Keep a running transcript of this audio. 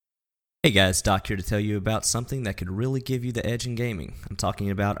Hey guys, Doc here to tell you about something that could really give you the edge in gaming. I'm talking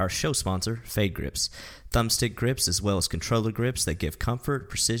about our show sponsor, Fade Grips. Thumbstick grips as well as controller grips that give comfort,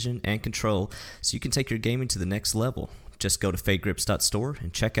 precision, and control so you can take your gaming to the next level. Just go to fadegrips.store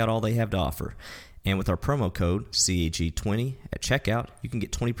and check out all they have to offer. And with our promo code, CAG20, at checkout, you can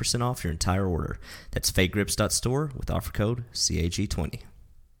get 20% off your entire order. That's fadegrips.store with offer code CAG20.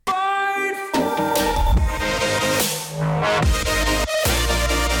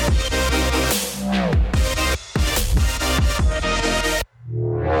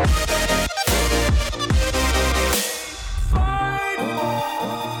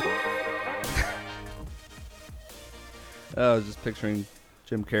 I was just picturing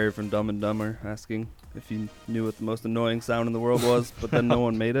Jim Carrey from Dumb and Dumber asking if he knew what the most annoying sound in the world was, but then no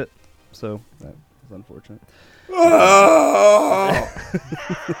one made it, so that was unfortunate.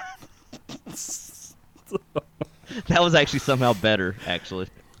 That was actually somehow better, actually.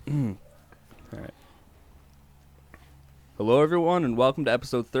 All right. Hello, everyone, and welcome to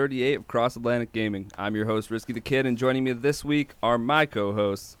episode 38 of Cross Atlantic Gaming. I'm your host, Risky the Kid, and joining me this week are my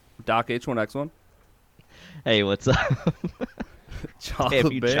co-hosts, Doc H1X1. Hey, what's up?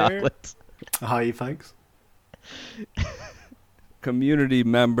 Chocolate Bear. Chocolates. Hi, thanks. Community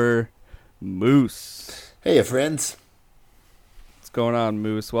member, Moose. Hey, friends. What's going on,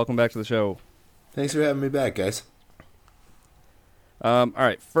 Moose? Welcome back to the show. Thanks for having me back, guys. All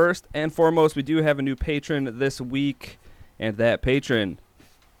right, first and foremost, we do have a new patron this week, and that patron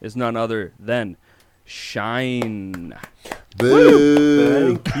is none other than Shine.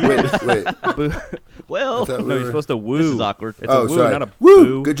 Boo! Wait. Boo. Well, No, you're supposed to woo. this is awkward. It's a woo, sorry. not a Woo!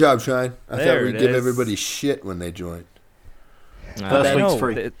 boo. Good job, Shine. I There thought we'd it give is. everybody shit when they join. First No, week's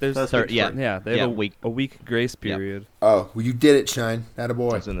free. there's First third- week's yeah. free. yeah, they have a week grace period. Oh, well, you did it, Shine.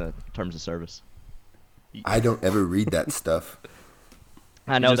 Attaboy. That's in the terms of service. I don't ever read that stuff,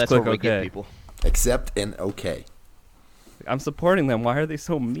 I know just that's where click we get OK. people. except in OK. I'm supporting them. Why are they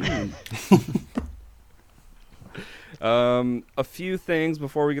so mean? A few things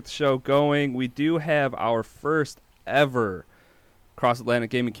before we get the show going. We do have our first ever Cross Atlantic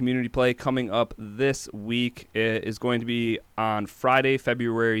Gaming Community Play coming up this week. It is going to be on Friday,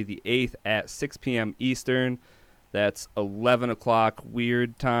 February the 8th at 6 p.m. Eastern. That's 11 o'clock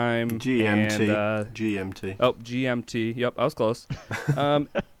weird time. GMT. And, GMT. Oh, GMT. Yep, I was close.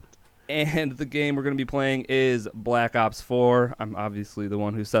 And the game we're going to be playing is Black Ops 4. I'm obviously the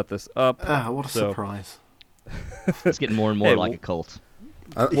one who set this up. What a So- surprise. It's getting more and more Hey, like we'll- a cult.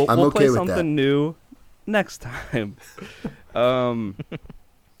 We'll I'm play okay with something that. new next time. By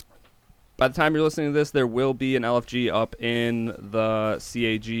the time you're listening to this, there will be an LFG up in the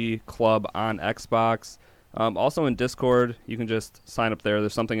CAG club on Xbox. Also in Discord, you can just sign up there.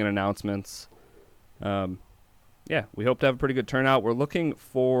 There's something in announcements. Yeah, we hope to have a pretty good turnout. We're looking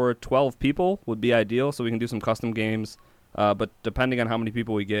for 12 people would be ideal, so we can do some custom games. But depending on how many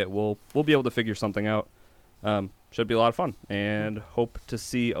people we get, we'll be able to figure something out. Should be a lot of fun, and hope to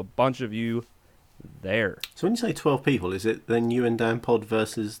see a bunch of you there. So when you say 12 people, is it then you and Dan Pod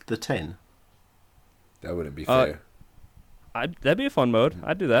versus the 10? That wouldn't be fair. That'd be a fun mode.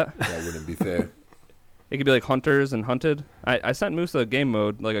 I'd do that. That wouldn't be fair. It could be like Hunters and Hunted. I sent Moose a game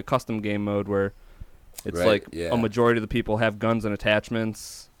mode, like a custom game mode, where it's Right, like yeah. a majority of the people have guns and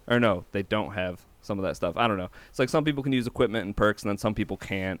attachments. Or no, they don't have some of that stuff. I don't know. It's like some people can use equipment and perks, and then some people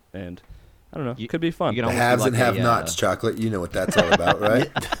can't. And I don't know. It could be fun. you The can haves almost and do like have-nots, Chocolate. You know what that's all about, right?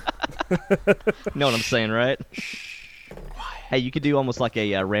 know what I'm saying, right? Hey, you could do almost like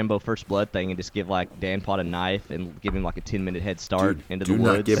a Rambo First Blood thing and just give like Dan Pot a knife and give him like a 10-minute head start Dude, into do the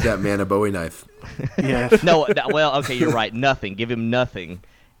woods. not give that man a Bowie knife. Yeah. No, well, okay, you're right. Nothing. Give him nothing.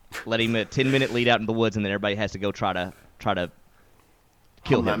 Let him a 10-minute lead out in the woods, and then everybody has to go try to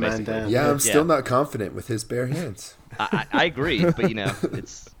kill Hunt that him. man Basically, down. Yeah, I'm Yeah. still not confident with his bare hands. I agree, but you know,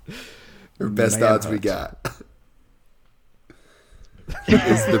 it's Or best Man odds we hunt. got.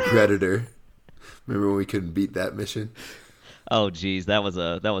 Is the Predator. Remember when we couldn't beat that mission? oh geez, that was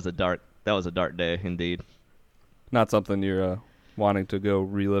a dark day indeed. Not something you're wanting to go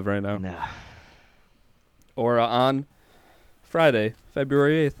relive right now. Nah. Or on Friday,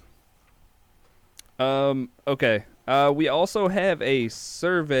 February 8th. Okay. We also have a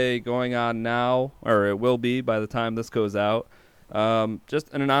survey going on now, or it will be by the time this goes out. Just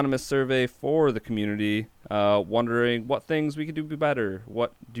an anonymous survey for the community, wondering what things we could do better.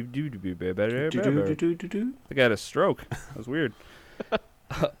 What do be better? I think I had a stroke. That was weird.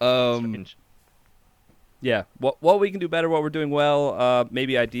 Strange. Yeah, what we can do better, what we're doing well,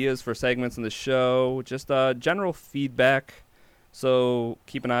 maybe ideas for segments in the show, just general feedback So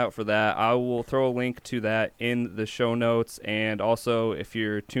keep an eye out for that. I will throw a link to that in the show notes. And also, if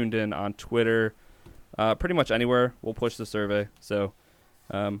you're tuned in on Twitter, pretty much anywhere, we'll push the survey. So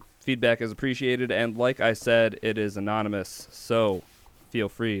feedback is appreciated. And like I said, it is anonymous. So feel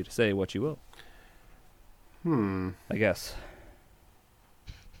free to say what you will. I guess.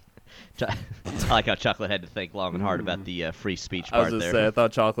 I like how Chocolate had to think long and hard about the free speech I was part going to there. say, I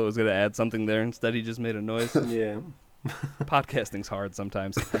thought Chocolate was going to add something there. Instead, he just made a noise. Yeah. Podcasting's hard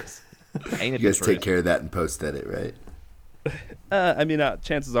sometimes. Ain't it You guys for take it? care of that in post edit, right? I mean,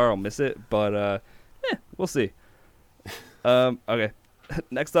 chances are I'll miss it, but we'll see. Okay.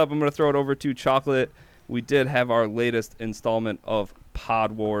 Next up, I'm going to throw it over to Chocolate. We did have our latest installment of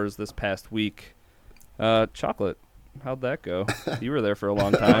Pod Wars this past week. Chocolate, how'd that go? You were there for a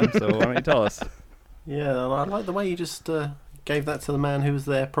long time, so why don't you tell us? Yeah, I like the way you just gave that to the man who was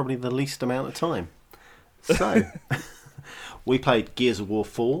there probably the least amount of time. So, we played Gears of War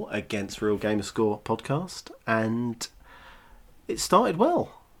 4 against Real Gamer Score podcast, and it started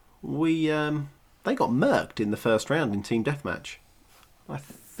well. They got murked in the first round in Team Deathmatch. I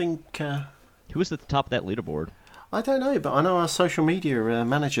think... Who was at the top of that leaderboard? I don't know, but I know our social media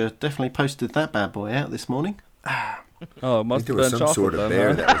manager definitely posted that bad boy out this morning. Oh, it I must think have there been was some Chocolate sort of then, bear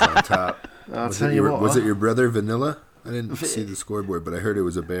huh? that was on top. I'll Was tell it you your, what. was it your brother Vanilla? I didn't see the scoreboard, but I heard it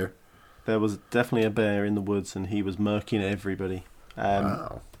was a bear. There was definitely a bear in the woods, and he was murking everybody.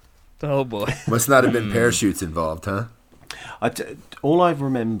 Wow. Oh, boy. Must not have been parachutes involved, huh? All I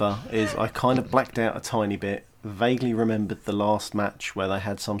remember is I kind of blacked out a tiny bit, vaguely remembered the last match where they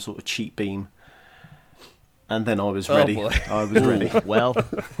had some sort of cheat beam, and then I was Oh, ready. boy. I was ready. Well,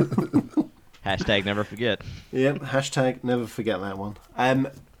 hashtag never forget. Yep, hashtag never forget that one.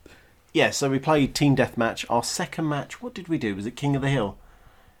 Yeah, so we played Team Deathmatch. Our second match, what did we do? Was it King of the Hill?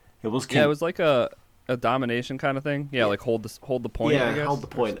 It was King. Yeah, it was like a domination kind of thing. Yeah, like hold the point, Yeah, I guess. hold the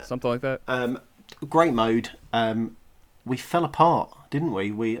point. Something like that. Great mode. We fell apart, didn't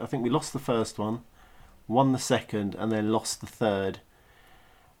we? I think we lost the first one, won the second, and then lost the third.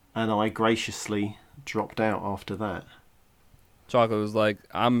 And I graciously dropped out after that. Chocolate was like,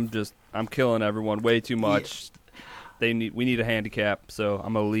 I'm killing everyone way too much. We need a handicap, so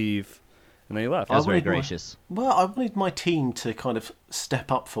I'm gonna leave. And then he left. That was very wanted my- gracious. Well, I wanted my team to kind of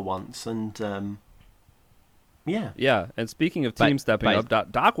step up for once, and yeah. Yeah, and speaking of By- team stepping by-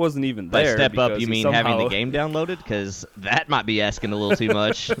 up, Doc wasn't even By there. step up, because you he mean somehow... having the game downloaded? Because that might be asking a little too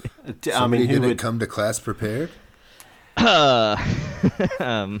much. I Somebody mean, who didn't would? come to class prepared?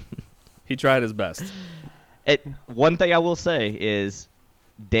 He tried his best. One thing I will say is,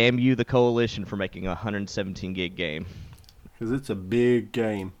 damn you, the Coalition, for making a 117 gig game. Because it's a big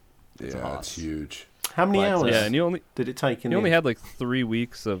game. Yeah, it's huge. How many Well, hours Yeah, and you only did it take? In only the had like 3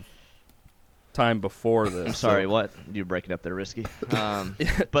 weeks of time before this. I'm sorry, so- what? You're breaking up there, Risky.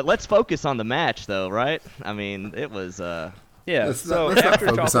 But let's focus on the match, though, right? I mean, it was... Yeah, Let's so not after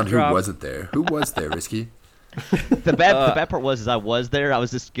focus Chocolate on who dropped, wasn't there. Who was there, Risky? The bad part was I was there. I was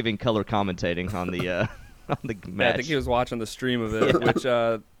just giving color commentating on the on the Yeah, I match. think he was watching the stream of it, which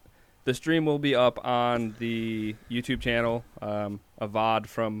the stream will be up on the YouTube channel. A VOD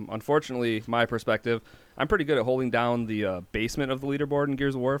from, unfortunately, my perspective. I'm pretty good at holding down the basement of the leaderboard in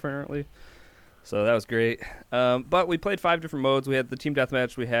Gears of War, apparently. So that was great. But we played 5 different modes. We had the team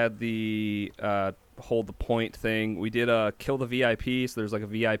deathmatch. We had the hold the point thing. We did kill the VIP. So there's like a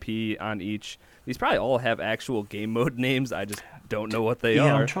VIP on each. These probably all have actual game mode names. I just don't know what they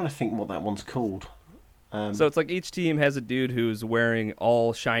yeah, are. I'm trying to think what that one's called. So it's like each team has a dude who's wearing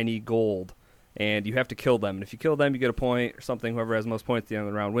all shiny gold, and you have to kill them. And if you kill them, you get a point or something. Whoever has the most points at the end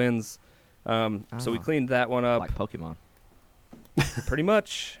of the round wins. So we cleaned that one up like Pokemon. pretty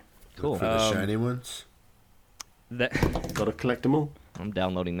much. Cool. For the shiny ones? That Got to collect them all. I'm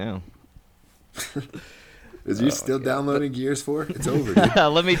downloading now. Is you still downloading Gears 4? It's over, dude.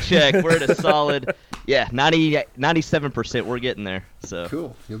 Let me check. We're at a solid, 97%. We're getting there. So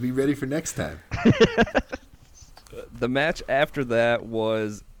Cool. You'll be ready for next time. the match after that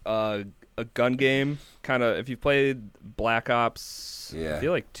was a gun game. Kind of, if you played Black Ops, Yeah. I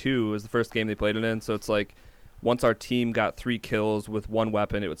feel like 2 was the first game they played it in. So it's like once our team got 3 kills with one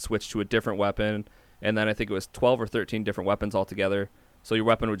weapon, it would switch to a different weapon. And then I think it was 12 or 13 different weapons altogether. So your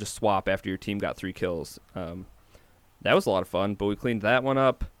weapon would just swap after your team got 3 kills. That was a lot of fun, but we cleaned that one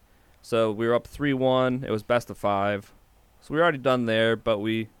up. So we were up 3-1. It was best of 5. So we were already done there, but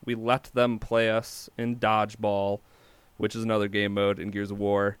we let them play us in Dodgeball, which is another game mode in Gears of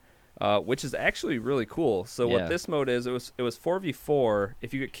War, which is actually really cool. So Yeah. what this mode is, it was 4v4.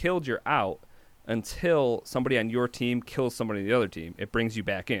 If you get killed, you're out until somebody on your team kills somebody on the other team. It brings you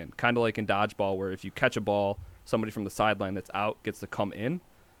back in, kind of like in Dodgeball, where if you catch a ball, somebody from the sideline that's out gets to come in.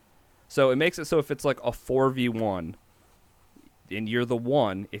 So it makes it so if it's like a 4v1 and you're the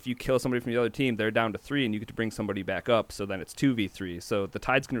one, if you kill somebody from the other team, they're down to 3 and you get to bring somebody back up. So then it's 2v3. So the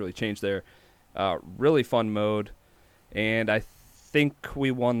tides can really change there. Really fun mode. And I think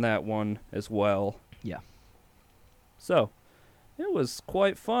we won that one as well. Yeah. So it was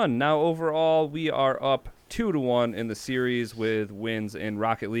quite fun. Now overall, we are up 2-1 in the series with wins in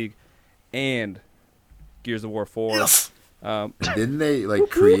Rocket League and Gears of War 4. Yes. Um, Didn't they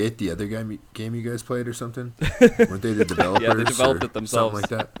create the other game you guys played or something? Weren't they the developers? Yeah, they developed or it themselves.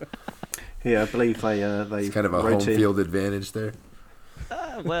 Something like that. Yeah, I believe they It's kind of a wrote home in- field advantage there.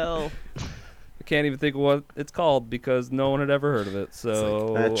 Well, I can't even think of what it's called because no one had ever heard of it.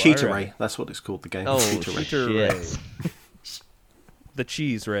 So Cheetah all right. Ray. That's what it's called. The game. oh, Cheetah Ray. Cheetah shit. Ray. The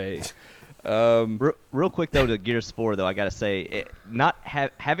Cheese Ray. Real quick though, to Gears 4 though, I gotta say,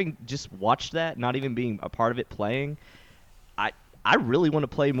 having just watched that, not even being a part of it playing, I really want to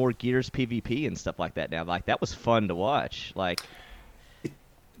play more Gears PvP and stuff like that now. Like that was fun to watch. Like,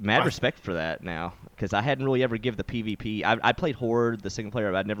 mad respect for that now, because I hadn't really ever give the PvP. I played Horde, the single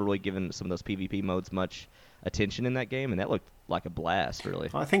player. I'd never really given some of those PvP modes much attention in that game, and that looked like a blast, really.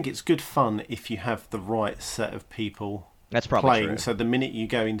 I think it's good fun if you have the right set of people That's probably playing. true. So the minute you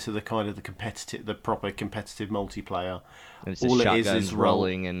go into the kind of the proper competitive multiplayer, And it's just all it shotguns is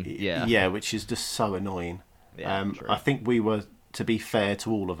rolling and yeah. yeah, which is just so annoying. Yeah, true. I think we were, to be fair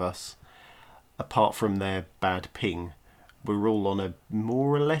to all of us, apart from their bad ping, we were all on a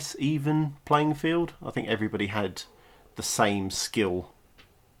more or less even playing field. I think everybody had the same skill.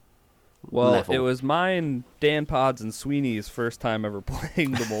 Well, level. it was mine, Dan Pod's, and Sweeney's first time ever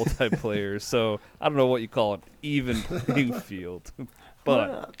playing the multiplayer, so I don't know what you call it, even playing field.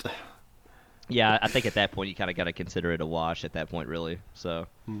 But Yeah, I think at that point you kind of got to consider it a wash at that point, really. So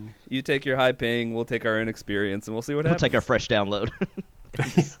you take your high ping, we'll take our inexperience, and we'll see what we'll happens. take our fresh download.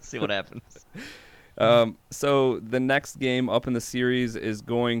 See what happens. So the next game up in the series is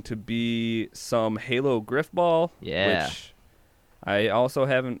going to be some Halo Griffball. Yeah. Which I also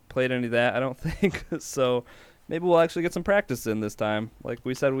haven't played any of that, I don't think. So maybe we'll actually get some practice in this time, like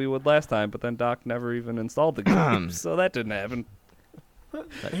we said we would last time, but then Doc never even installed the game, so that didn't happen.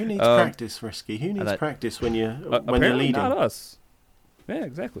 Who needs practice, Risky? Who needs thought- practice when you're Apparently leading? not us. Yeah,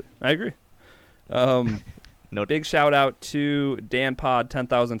 exactly. I agree. No, Big shout out to Dan Pod,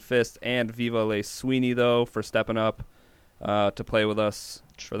 10,000 Fists, and Viva Le Sweeney, though, for stepping up to play with us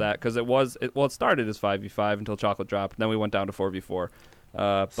for that. Because it started as 5v5 until Chocolate dropped. Then we went down to 4v4.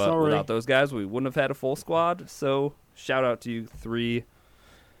 But Sorry. without those guys, we wouldn't have had a full squad. So shout out to you three.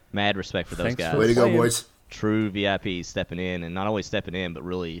 mad respect for those Thanks guys. for Way to go, playing. boys. True VIPs stepping in, and not only stepping in, but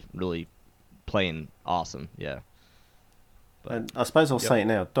really, really playing awesome. Yeah. And I suppose I'll say it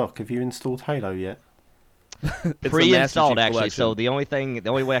now. Doc, have you installed Halo yet? It's Pre-installed, the Master Chief actually. So Collection. the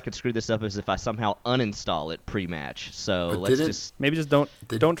only way I could screw this up is if I somehow uninstall it pre-match. So But let's did it- just Maybe just don't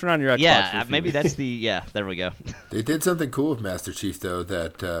turn on your Xbox. for a yeah, few maybe weeks. that's the yeah. There we go. They did something cool with Master Chief, though,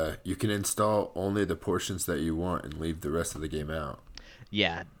 that you can install only the portions that you want and leave the rest of the game out.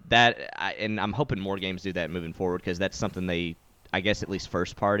 Yeah, and I'm hoping more games do that moving forward because that's something I guess at least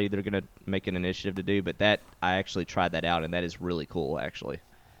first party, they're gonna make an initiative to do. But that I actually tried that out, and that is really cool, actually.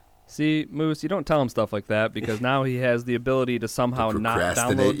 See, Moose, you don't tell him stuff like that because now he has the ability to somehow not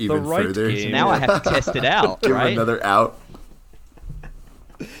procrastinate download the even right further. game. Now I have to test it out, Give him right? another out.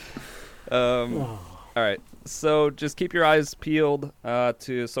 All right. So just keep your eyes peeled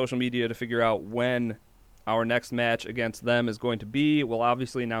to social media to figure out when our next match against them is going to be. We'll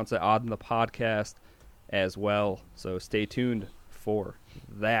obviously announce it on the podcast as well. So stay tuned for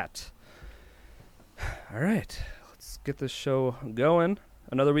that. All right. Let's get this show going.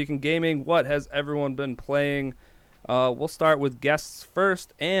 Another week in gaming. What has everyone been playing? We'll start with guests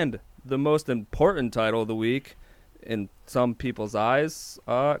first and the most important title of the week in some people's eyes,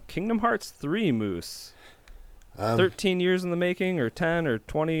 Kingdom Hearts 3, Moose. 13 years in the making, or 10 or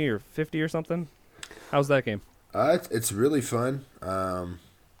 20 or 50 or something. How's that game? It's really fun.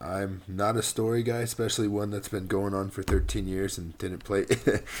 I'm not a story guy, especially one that's been going on for 13 years and didn't play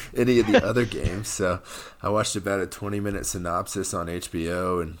any of the other games. So I watched about a 20-minute synopsis on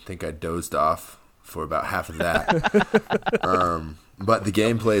HBO and think I dozed off for about half of that. But the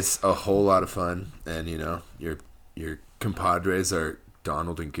gameplay's a whole lot of fun, and your compadres are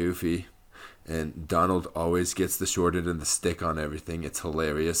Donald and Goofy, and Donald always gets the short end of the stick on everything. It's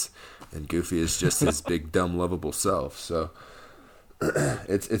hilarious, and Goofy is just his big, dumb, lovable self. So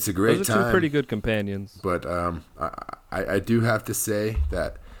it's a great Those are time. two pretty good companions. But I do have to say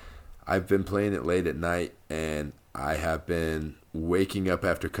that I've been playing it late at night, and I have been waking up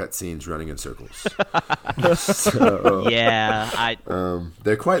after cutscenes running in circles. So, Yeah,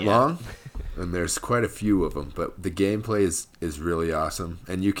 they're quite Yeah. long, and there's quite a few of them, but the gameplay is really awesome,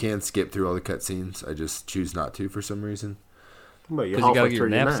 and you can skip through all the cutscenes. I just choose not to for some reason. Well, you're 'Cause you gotta halfway get your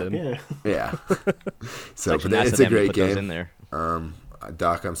through your naps nap, in. yeah. Yeah. So, actually but nice it's of a them to great put those in game. there.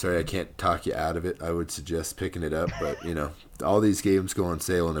 Doc, I'm sorry I can't talk you out of it. I would suggest picking it up, but all these games go on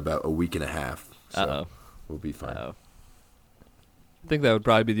sale in about a week and a half, so Uh-oh. we'll be fine. Uh-oh. I think that would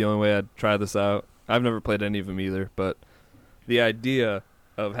probably be the only way I'd try this out. I've never played any of them either, but the idea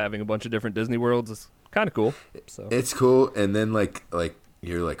of having a bunch of different Disney worlds is kind of cool. So It's cool, and then like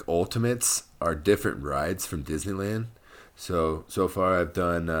your ultimates are different rides from Disneyland. So far I've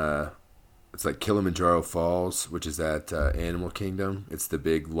done it's like Kilimanjaro Falls, which is at Animal Kingdom. It's the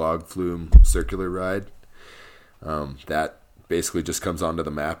big log flume circular ride. That basically just comes onto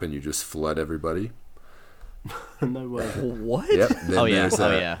the map and you just flood everybody. No way. what? Yep. Then Oh, yeah. There's Oh,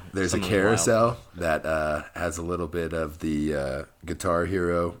 a, yeah. There's Something a carousel that has a little bit of the Guitar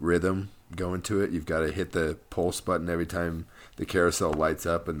Hero rhythm going to it. You've got to hit the pulse button every time the carousel lights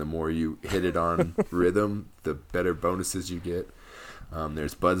up, and the more you hit it on rhythm, the better bonuses you get.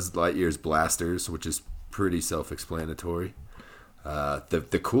 There's Buzz Lightyear's blasters, which is pretty self-explanatory.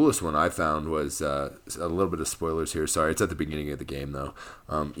 The coolest one I found was a little bit of spoilers here. Sorry, it's at the beginning of the game though.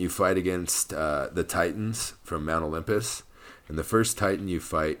 You fight against the Titans from Mount Olympus, and the first Titan you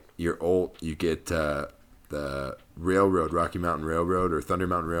fight, your ult, you get the railroad, Rocky Mountain Railroad or Thunder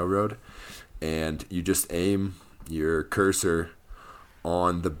Mountain Railroad, and you just aim your cursor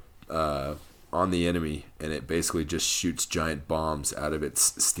on the enemy, and it basically just shoots giant bombs out of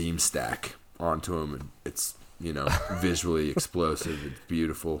its steam stack onto them, and it's visually explosive. It's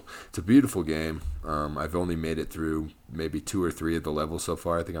beautiful. It's a beautiful game. I've only made it through maybe 2 or 3 of the levels so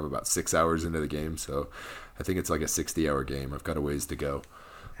far. I think I'm about 6 hours into the game, so I think it's like a 60-hour game. I've got a ways to go,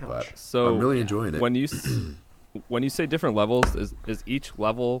 but So I'm really enjoying it. When you say different levels, is each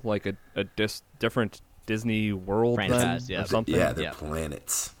level like a different Disney World Franchise, then, yeah. or something? Yeah, they're Yeah.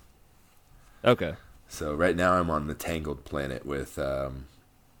 planets. Okay. So right now I'm on the Tangled planet with Oh,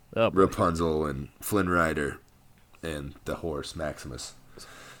 boy. Rapunzel and Flynn Rider and the horse Maximus.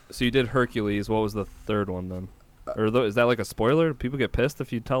 So you did Hercules. What was the third one then? Or is that like a spoiler? People get pissed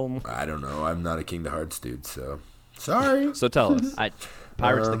if you tell them. I don't know. I'm not a Kingdom Hearts dude, so sorry. So tell us.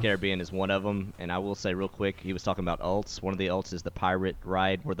 Pirates of the Caribbean is one of them, and I will say real quick, he was talking about ults. One of the ults is the pirate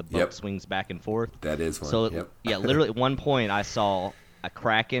ride where the boat Yep. swings back and forth. That is one. So Yep. yeah, literally at one point I saw a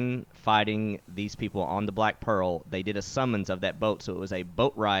Kraken fighting these people on the Black Pearl. They did a summons of that boat, so it was a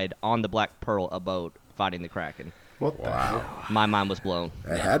boat ride on the Black Pearl, a boat fighting the Kraken. What the hell? Wow. My mind was blown.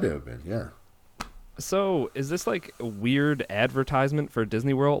 It had to have been, yeah. So is this like a weird advertisement for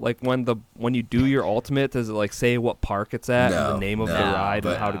Disney World? Like when you do your ultimate, does it like say what park it's at and the name of the ride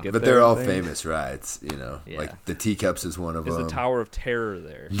and how to get but there? they're all and things? famous rides, Yeah. Like the Teacups is one of Is them. the Tower of Terror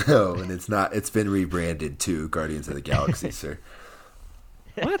there? No, and it's not. It's been rebranded to Guardians of the Galaxy, sir.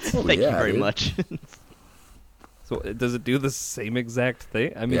 What? Thank you yeah, very dude. much. So does it do the same exact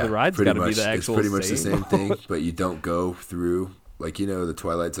thing? I mean, Yeah, the ride's pretty got to be much. the actual It's pretty much the same. same thing, but you don't go through like the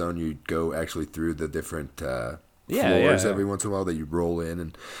Twilight Zone. You go actually through the different floors yeah. every once in a while that you roll in,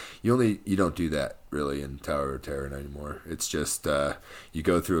 and you don't do that really in Tower of Terror anymore. It's just you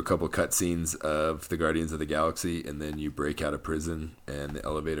go through a couple cutscenes of the Guardians of the Galaxy, and then you break out of prison, and the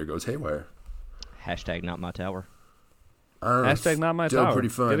elevator goes haywire. Hashtag not my tower. I don't know, it's Hashtag not my still tower. Pretty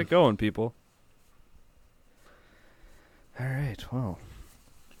fun. Get it going, people. All right. Well,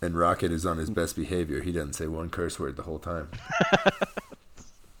 And Rocket is on his best behavior. He doesn't say one curse word the whole time.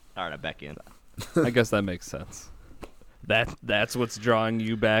 All right, I'm back in. I guess that makes sense. That's what's drawing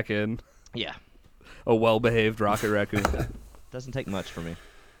you back in. Yeah, A well-behaved Rocket Raccoon. doesn't take much for me.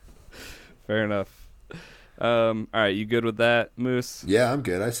 Fair enough. All right, you good with that, Moose? Yeah, I'm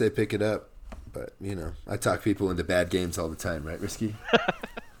good. I say pick it up. But, I talk people into bad games all the time, right, Risky?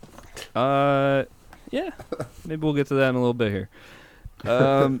 Yeah. Maybe we'll get to that in a little bit here.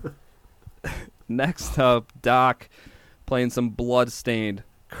 Next up, Doc playing some Bloodstained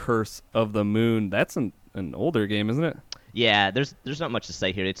Curse of the Moon. That's an older game, isn't it? Yeah, there's not much to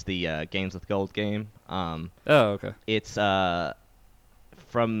say here. It's the Games with Gold game. Oh, okay. It's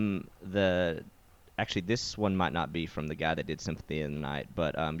from the. Actually, this one might not be from the guy that did Symphony of the Night,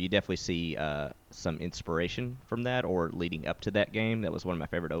 but you definitely see some inspiration from that or leading up to that game. That was one of my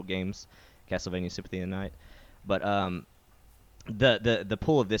favorite old games, Castlevania Symphony of the Night. But the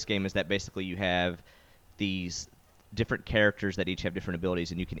pull of this game is that basically you have these different characters that each have different abilities,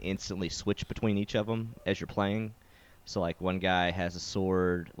 and you can instantly switch between each of them as you're playing. So like one guy has a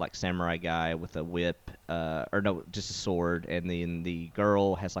sword, like samurai guy with a whip, or no, just a sword, and then the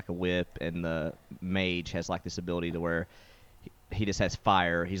girl has like a whip, and the mage has like this ability to where he just has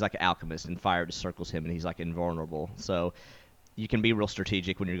fire. He's like an alchemist, and fire just circles him, and he's like invulnerable. So you can be real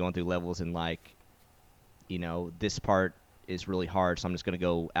strategic when you're going through levels, and like, you know, this part is really hard, so I'm just gonna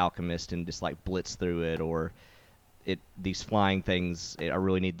go alchemist and just like blitz through it, or these flying things. I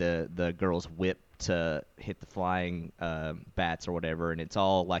really need the girl's whip to hit the flying bats or whatever, and it's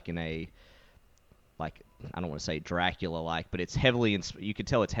all like in a, like, I don't want to say Dracula like, but it's heavily you can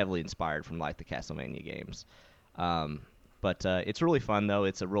tell it's heavily inspired from like the Castlevania games. But it's really fun though.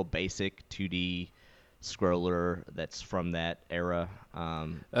 It's a real basic 2D scroller that's from that era.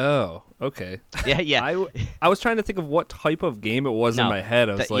 Oh, okay. Yeah. I was trying to think of what type of game it was in my head.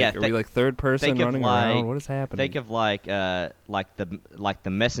 I was are we like third person running around? What is happening? Think of like the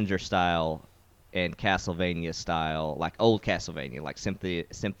Messenger style and Castlevania style, like old Castlevania, like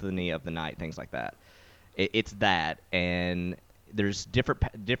Symphony of the Night, things like that. It's that, and there's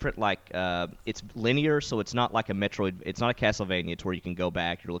different like it's linear, so it's not like a Metroid. It's not a Castlevania to where you can go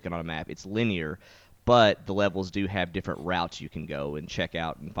back. You're looking on a map. It's linear. But the levels do have different routes you can go and check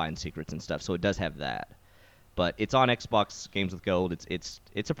out and find secrets and stuff. So it does have that. But it's on Xbox Games with Gold. It's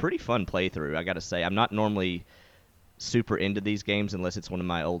a pretty fun playthrough, I got to say. I'm not normally super into these games unless it's one of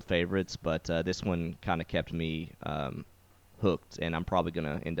my old favorites, but this one kind of kept me hooked, and I'm probably going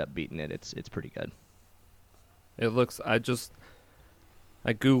to end up beating it. It's pretty good. It looks. I googled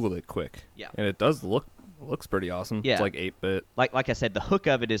it quick. Yeah. And it looks pretty awesome. Yeah. It's like 8-bit. Like I said, the hook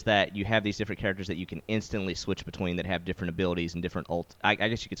of it is that you have these different characters that you can instantly switch between that have different abilities and different I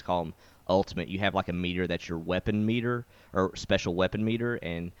guess you could call them ultimate. You have like a meter that's your weapon meter or special weapon meter,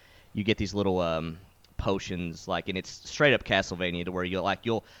 and you get these little potions, like, and it's straight up Castlevania to where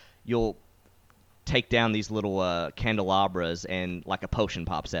you'll take down these little candelabras and like a potion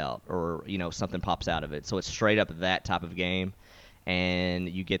pops out, or you know, something pops out of it. So it's straight up that type of game. And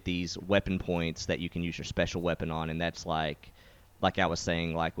you get these weapon points that you can use your special weapon on, and that's like I was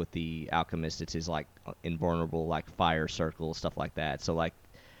saying, like with the alchemist, it's his like invulnerable like fire circle, stuff like that. So like,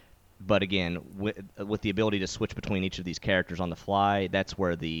 but again, with the ability to switch between each of these characters on the fly, that's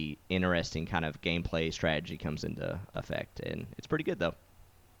where the interesting kind of gameplay strategy comes into effect, and it's pretty good though.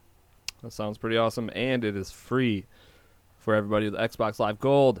 That sounds pretty awesome, and it is free for everybody with Xbox Live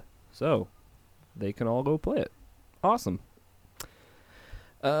Gold, so they can all go play it. Awesome.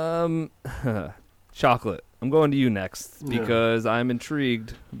 Chocolate, I'm going to you next because I'm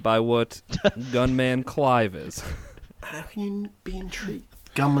intrigued by what Gunman Clive is. How can you be intrigued?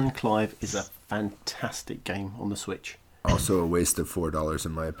 Gunman Clive is a fantastic game on the Switch. Also a waste of $4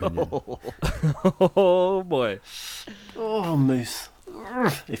 in my opinion. Oh boy. Oh, Moose.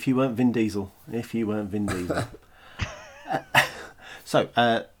 If you weren't Vin Diesel. So,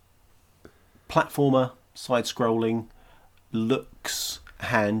 platformer, side-scrolling, looks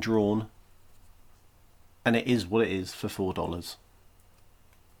hand-drawn, and it is what it is for $4.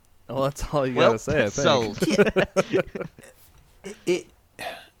 Well, that's all you gotta say, I think. Sold.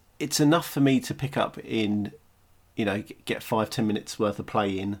 It's enough for me to pick up in, you know, get 5-10 minutes worth of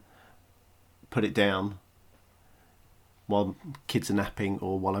play in, put it down while kids are napping,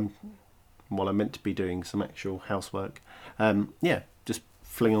 or while I'm meant to be doing some actual housework. Just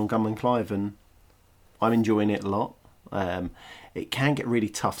fling on Gunman Clive, and I'm enjoying it a lot. It can get really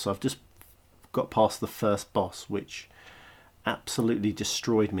tough, so I've just got past the first boss, which absolutely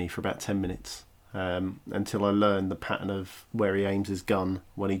destroyed me for about 10 minutes, until I learned the pattern of where he aims his gun,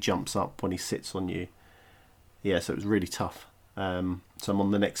 when he jumps up, when he sits on you. Yeah, so it was really tough. So I'm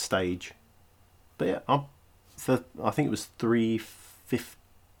on the next stage. But yeah, I think it was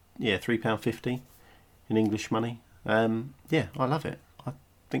 £3.50 in English money. I love it. I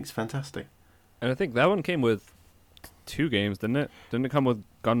think it's fantastic. And I think that one came with 2 games, didn't it? Didn't it come with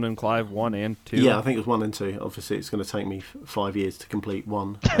Gunman Clive 1 and 2? Yeah, I think it was 1 and 2. Obviously, it's going to take me 5 years to complete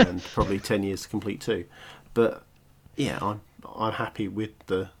 1 and probably 10 years to complete 2. But yeah, I'm happy with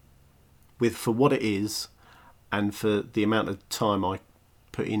for what it is, and for the amount of time I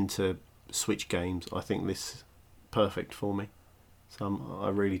put into Switch games. I think this is perfect for me. So I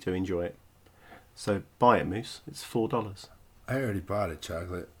really do enjoy it. So buy it, Moose. It's $4. I already bought it,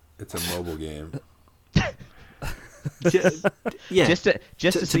 Chocolate. It's a mobile game. Yeah. Just to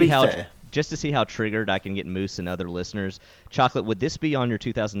see how fair, just to see how triggered I can get Moose and other listeners. Chocolate, would this be on your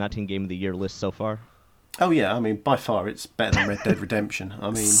 2019 Game of the Year list so far? Oh yeah, I mean, by far it's better than Red Dead Redemption.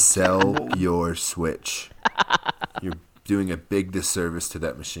 I mean, sell your Switch. You're doing a big disservice to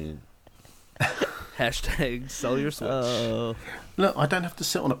that machine. Hashtag sell your Switch. Look, I don't have to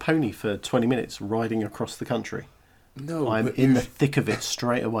sit on a pony for 20 minutes riding across the country. No, I'm but in the thick of it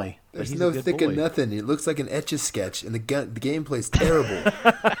straight away. there's he's no a good thick boy. of nothing. It looks like an Etch-a-Sketch, and the gameplay's terrible.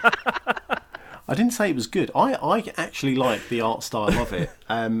 I didn't say it was good. I actually like the art style of it.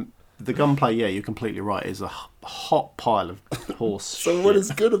 The gunplay, yeah, you're completely right, is a hot pile of horse So shit. what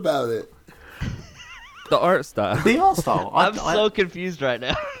is good about it? The art style. The art style. I'm so confused right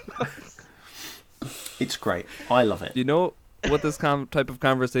now. It's great. I love it. You know what this type of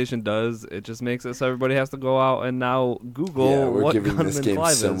conversation does? It just makes it so everybody has to go out and now Google Yeah, we're what giving this Gunman game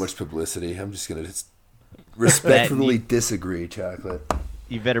Clive so is. much publicity. I'm just gonna respectfully disagree, Chocolate.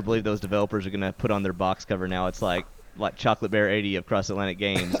 You better believe those developers are gonna put on their box cover now. It's like Chocolate Bear 80 of Cross Atlantic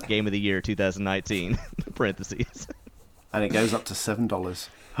Games, Game of the Year 2019. Parentheses. And it goes up to $7.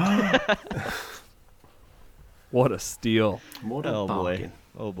 What a steal. What a Oh bargain.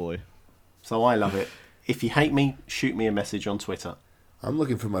 boy. Oh boy. So I love it. If you hate me, shoot me a message on Twitter. I'm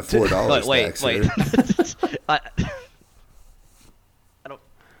looking for my $4 Wait. back, sir. I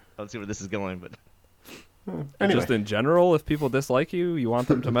don't see where this is going, but Anyway. Just in general, if people dislike you, you want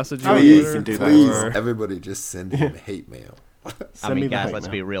them to message you Oh, on yeah, you Twitter? can do that. Please, Or- everybody just send him hate mail. Send I me mean, the guys, hate let's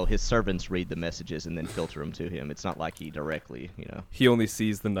mail. be real. His servants read the messages and then filter them to him. It's not like he directly, He only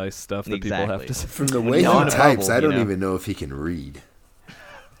sees the nice stuff that people have Exactly. to say. From the When way he you're on a types, bubble, I don't you know. even know if he can read.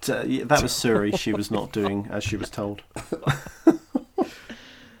 Yeah, that was Suri. She was not doing as she was told.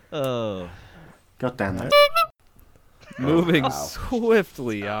 Oh. God damn that. Moving wow.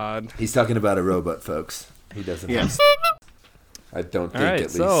 swiftly on. He's talking about a robot, folks. He doesn't. Yeah. Have I don't think All right, at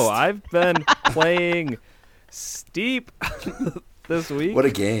least. so I've been playing Steep this week. What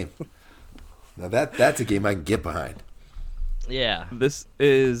a game! Now that's a game I can get behind. Yeah. This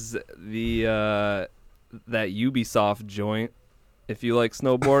is the that Ubisoft joint. If you like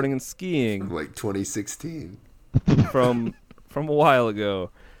snowboarding and skiing Like 2016. from a while ago.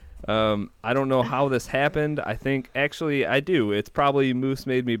 I don't know how this happened. I think actually I do. It's probably Moose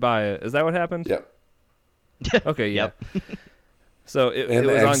made me buy it. Is that what happened? Yep. Okay, yeah. Yep. So it And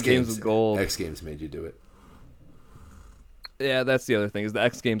was X on Games with Gold. X Games made you do it. Yeah, that's the other thing is the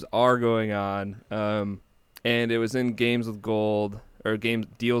X Games are going on, and it was in Games with Gold or Games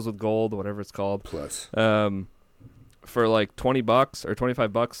Deals with Gold, whatever it's called, Plus, for like $20 or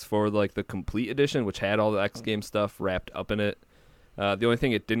 $25 for like the complete edition, which had all the X Games stuff wrapped up in it. The only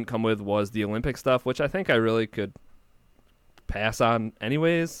thing it didn't come with was the Olympic stuff, which I think I really could pass on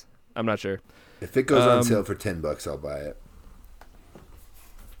anyways. I'm not sure. if it goes on sale for $10, I'll buy it.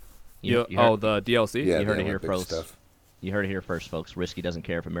 You heard, The DLC. Yeah, you heard the it here, Olympic folks. stuff. You heard it here first, folks. Risky doesn't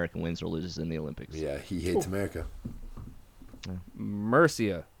care if America wins or loses in the Olympics. Yeah, he hates America.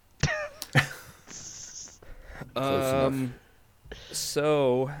 Mercia. enough.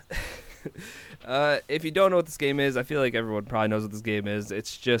 So, if you don't know what this game is, I feel like everyone probably knows what this game is.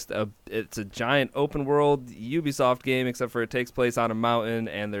 It's just it's a giant open world Ubisoft game, except for it takes place on a mountain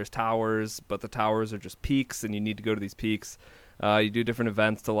and there's towers, but the towers are just peaks, and you need to go to these peaks. You do different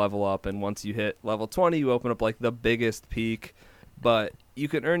events to level up, and once you hit level 20, you open up like the biggest peak. But you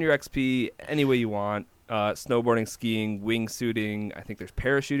can earn your XP any way you want. Snowboarding, skiing, wingsuiting. I think there's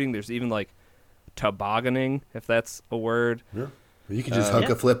parachuting. There's even like tobogganing, if that's a word. Yeah. You can just huck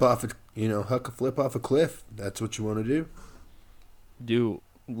a flip off a cliff. That's what you want to do. Do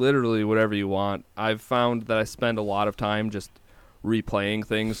literally whatever you want. I've found that I spend a lot of time just replaying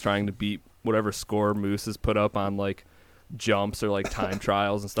things, trying to beat whatever score Moose has put up on like jumps or like time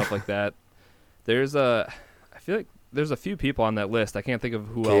trials and stuff like that. I feel like there's a few people on that list. I can't think of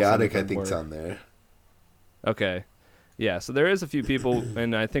who else. Chaotic, I think, is on there. Okay. Yeah, so there is a few people,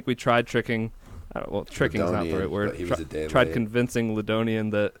 and I think we tried tricking. Tricking is not the Ladonian, right word. but he was a day Tried late. convincing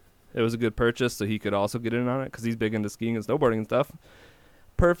Ladonian that it was a good purchase so he could also get in on it because he's big into skiing and snowboarding and stuff.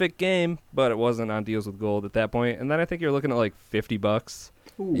 Perfect game, but it wasn't on Deals with Gold at that point. And then I think you're looking at like $50.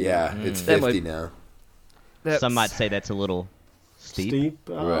 Yeah, it's That 50 might- now. Some might say that's a little steep. Steep.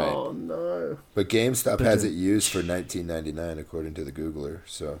 Oh, Right. no. But GameStop has it used for $19.99 according to the Googler.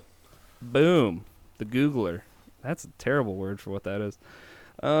 So Boom. The Googler. That's a terrible word for what that is.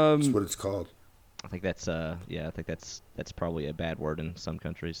 that's what it's called. I think that's that's probably a bad word in some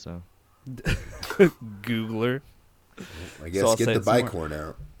countries. So Googler. I guess I'll get say the it some bike more. horn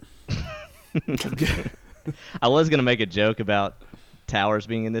out. I was gonna make a joke about towers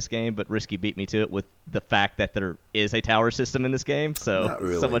being in this game, but Risky beat me to it with the fact that there is a tower system in this game. So Not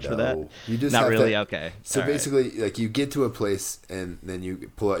really, so much for that. no. You just Not have really. to- Okay. So All right. basically, like you get to a place and then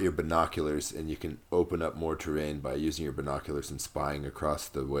you pull out your binoculars and you can open up more terrain by using your binoculars and spying across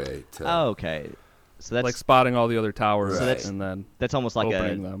the way. To, Oh, okay. So that's Like spotting all the other towers So that's- and then that's almost like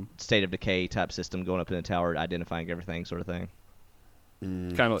opening a them. State of Decay type system, going up in the tower, identifying everything, sort of thing.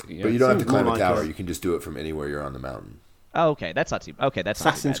 Kind of. Yeah, But you don't have to Seems climb more a like tower. a- You can just do it from anywhere you're on the mountain. Oh, okay, that's not too. Okay, that's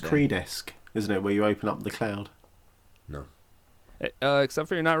not too Assassin's bad then. Creed-esque, isn't it? Where you open up the cloud. No. Except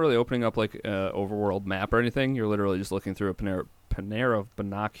for you're not really opening up like overworld map or anything. You're literally just looking through a Panera of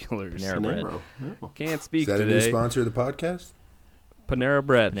binoculars. Panera Bread. Nero. Oh. Can't speak Is that a new today. sponsor of the podcast? Panera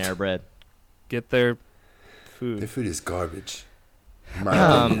Bread. Panera Bread. Get their Their food. food is garbage. In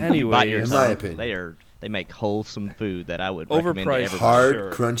my opinion. Anyways. bite your In my tongue. opinion. They make wholesome food that I would recommend to Overpriced. everybody. Hard,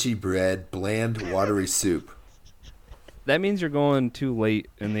 Sure. crunchy bread, bland, watery soup. That means you're going too late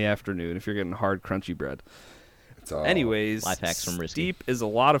in the afternoon if you're getting hard, crunchy bread. It's all. Anyways, Life hacks from Risky. Steep is a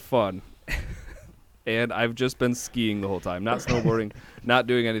lot of fun. And I've just been skiing the whole time. Not snowboarding, not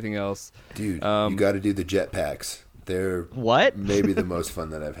doing anything else. Dude, you got to do the jetpacks. They're What? maybe the most fun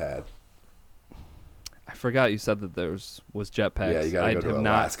that I've had. I forgot you said that there was jetpacks. Yeah, you got to go to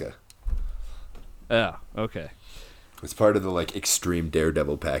Alaska. Yeah, okay. It's part of the like extreme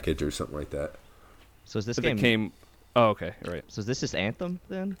daredevil package or something like that. So is this If game? it came... Oh, okay, right. So is this just Anthem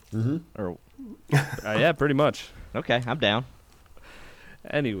then? Mm-hmm. Or Yeah, pretty much. okay, I'm down.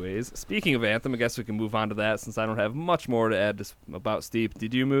 Anyways, speaking of Anthem, I guess we can move on to that since I don't have much more to add about Steep.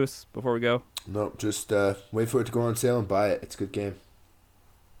 Did you, Moose, before we go? Nope, just wait for it to go on sale and buy it. It's a good game.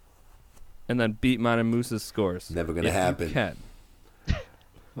 And then beat mine and Moose's scores. Never gonna If you happen. can.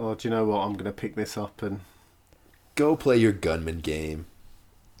 Oh, do you know what? I'm going to pick this up and... Go play your gunman game.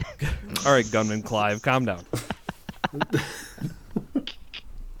 All right, Gunman Clive, calm down.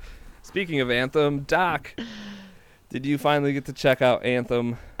 Speaking of Anthem, Doc, did you finally get to check out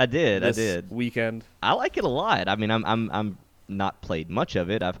Anthem I did. this weekend? I like it a lot. I mean, I'm not played much of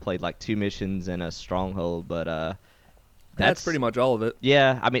it. I've played like 2 missions and a stronghold, but That's pretty much all of it.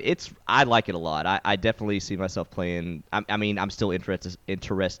 Yeah, I mean, I like it a lot. I definitely see myself playing. I mean, I'm still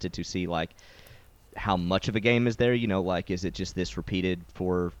interested to see like how much of a game is there. You know, like is it just this repeated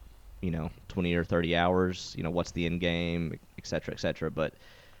for 20 or 30 hours? You know, what's the end game, et cetera, et cetera. But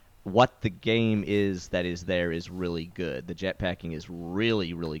what the game is that is there is really good. The jetpacking is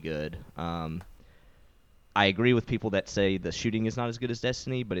really, really good. I agree with people that say the shooting is not as good as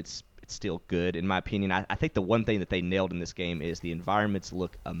Destiny, but it's still good in my opinion. I think the one thing that they nailed in this game is the environments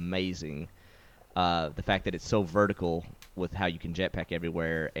look amazing. The fact that it's so vertical with how you can jetpack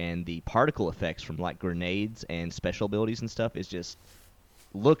everywhere, and the particle effects from like grenades and special abilities and stuff is just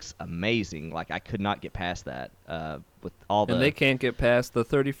looks amazing. Like I could not get past that with all the. And they can't get past the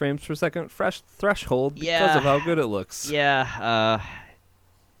 30 frames per second threshold because Yeah. of how good it looks. Yeah,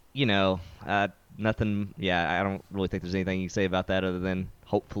 nothing. Yeah, I don't really think there's anything you can say about that other than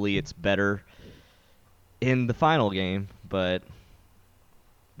hopefully it's better in the final game. But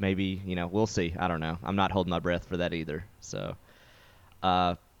maybe we'll see. I don't know. I'm not holding my breath for that either. So,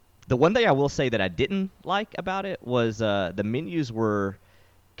 the one thing I will say that I didn't like about it was the menus were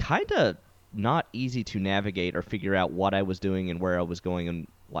kind of not easy to navigate or figure out what I was doing and where I was going and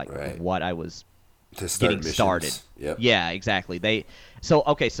like Right. what I was To start getting missions. started. Yep. Yeah, exactly.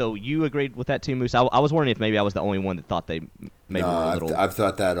 So you agreed with that too, Moose? I was wondering if maybe I was the only one that thought they maybe No, were a little. I've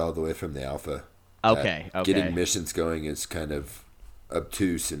thought that all the way from the alpha. Okay, That okay. Getting missions going is kind of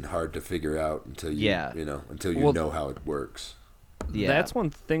obtuse and hard to figure out until you Yeah. until you Well, know how it works. Yeah. That's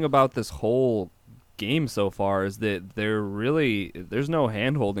one thing about this whole game so far is that there's no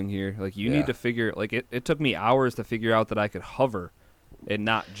hand holding here. Like you Yeah. need to figure like it took me hours to figure out that I could hover and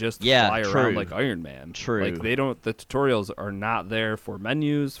not just Yeah, fly true. around like Iron Man. True. Like the tutorials are not there for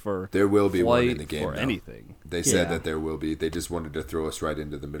menus, for There will be one in flight, the game, for though. anything. They said Yeah. that there will be. They just wanted to throw us right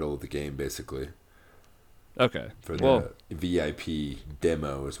into the middle of the game, basically. Okay. For the Well, VIP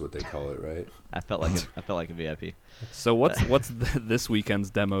demo is what they call it, right? I felt like a VIP. so what's this weekend's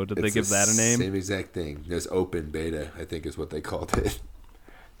demo? Did they It's give the that a name? Same exact thing. There's open beta, I think is what they called it.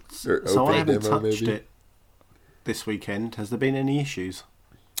 Or So I open haven't demo, touched maybe? it this weekend. Has there been any issues?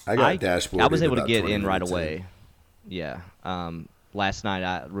 I got a dashboard. I was in able to about get 20 in right minutes away. Yeah. Last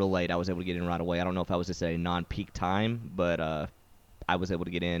night, real late, I was able to get in right away. I don't know if I was just at a non-peak time, but I was able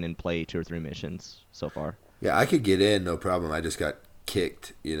to get in and play 2 or 3 missions so far. Yeah, I could get in, no problem. I just got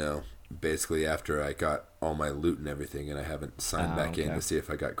kicked, basically after I got all my loot and everything, and I haven't signed back in okay. to see if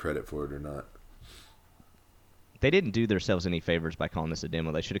I got credit for it or not. They didn't do themselves any favors by calling this a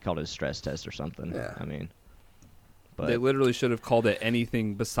demo. They should have called it a stress test or something. Yeah. I mean, but They literally should have called it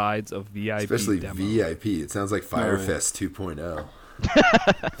anything besides a VIP Especially demo. VIP. It sounds like Firefest 2.0.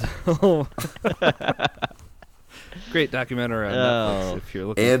 Great documentary on Oh. Netflix if you're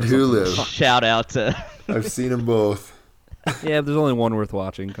looking And for something. Hulu. shout out to I've seen them both. Yeah, there's only one worth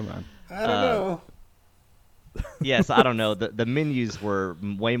watching. Come on. I don't know. yes, I don't know. The menus were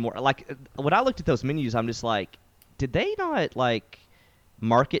way more like when I looked at those menus, I'm just like, did they not like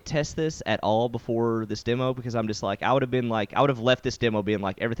market test this at all before this demo because I'm just like I would have left this demo being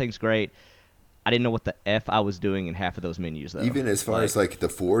like everything's great. I didn't know what the F I was doing in half of those menus, though. Even as far as like the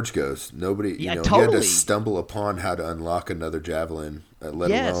Forge goes, nobody, you had to stumble upon how to unlock another Javelin, let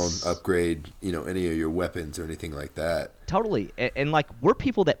alone upgrade, any of your weapons or anything like that. Totally. And like, we're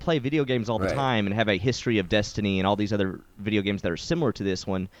people that play video games all the time and have a history of Destiny and all these other video games that are similar to this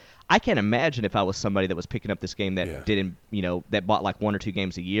one. I can't imagine if I was somebody that was picking up this game that didn't, that bought like 1 or 2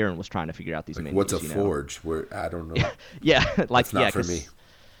 games a year and was trying to figure out these menus. What's a Forge? Where I don't know. It's not for me.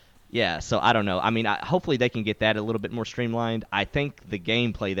 Yeah, so I don't know. I mean, hopefully they can get that a little bit more streamlined. I think the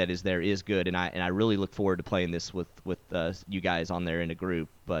gameplay that is there is good, and I really look forward to playing this with you guys on there in a group.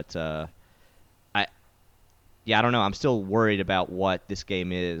 But I don't know. I'm still worried about what this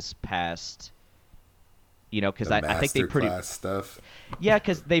game is past. Because I think they pretty stuff. Yeah,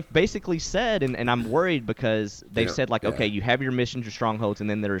 because they've basically said, and I'm worried because they've said like, okay, you have your missions, your strongholds, and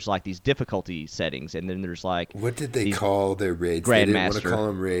then there's like these difficulty settings, and then there's like what did they call their raids? They didn't want to call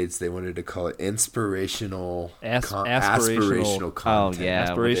them raids. They wanted to call it inspirational, aspirational content. Oh yeah,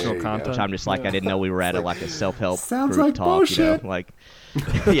 aspirational content. Which I'm just like, I didn't know we were at like a self-help sounds group like talk. Bullshit. Like,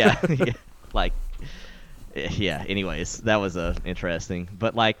 yeah. Anyways, that was interesting.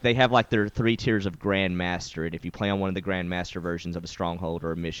 But like, they have like their 3 tiers of Grandmaster, and if you play on one of the Grandmaster versions of a stronghold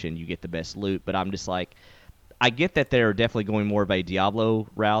or a mission, you get the best loot. But I'm just like, I get that they're definitely going more of a Diablo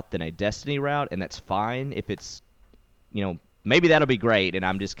route than a Destiny route, and that's fine if it's, maybe that'll be great. And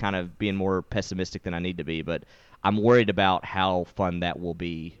I'm just kind of being more pessimistic than I need to be. But I'm worried about how fun that will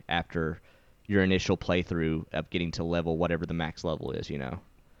be after your initial playthrough of getting to level whatever the max level is,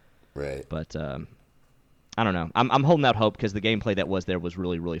 Right. But I don't know. I'm holding out hope because the gameplay that was there was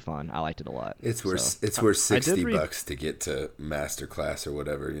really, really fun. I liked it a lot. It's worth $60 to get to Masterclass or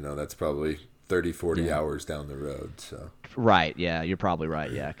whatever. That's probably 30, 40 hours down the road. So right, yeah, you're probably right.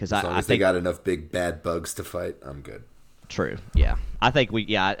 Yeah, because as long as they got enough big bad bugs to fight, I'm good. True. Yeah, I think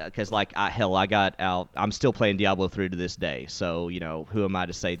because I got out. I'm still playing Diablo 3 to this day. So who am I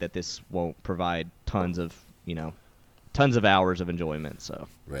to say that this won't provide tons of hours of enjoyment? So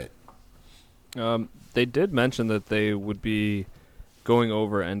right. They did mention that they would be going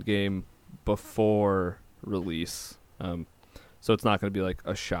over Endgame before release, so it's not going to be like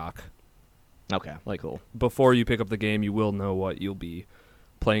a shock. Okay, cool. Before you pick up the game, you will know what you'll be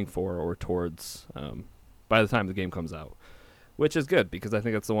playing for or towards by the time the game comes out, which is good because I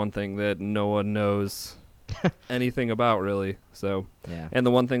think that's the one thing that no one knows anything about really. So, and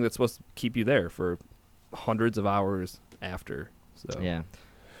the one thing that's supposed to keep you there for hundreds of hours after. So yeah.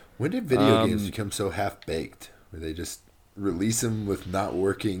 When did video games become so half-baked? Where they just release them with not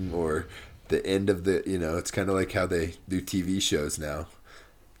working or the end of the, it's kind of like how they do TV shows now.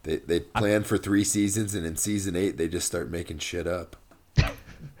 They plan for 3 seasons, and in season 8, they just start making shit up.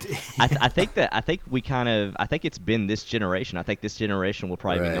 I think it's been this generation. I think this generation will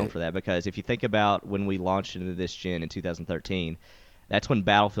probably be known for that because if you think about when we launched into this gen in 2013, that's when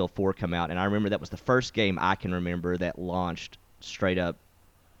Battlefield 4 came out, and I remember that was the first game I can remember that launched straight up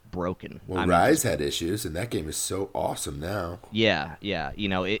broken. Well, Rise had issues, and that game is so awesome now. Yeah.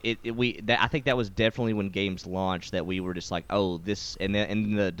 I think that was definitely when games launched that we were just like, oh, this, and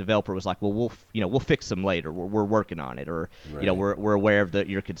the developer was like, well, we'll fix them later. We're working on it, or we're aware of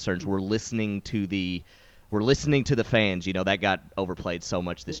your concerns. We're listening to the fans. that got overplayed so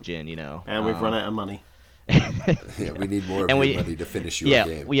much this gen. And we've run out of money. We need more of your money to finish your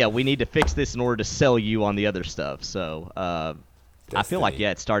game. Yeah, we need to fix this in order to sell you on the other stuff. So. I feel like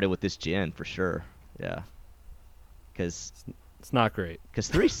it started with this gen for sure. Yeah, because it's not great. Because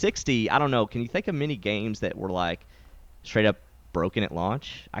 360, I don't know. Can you think of many games that were like straight up broken at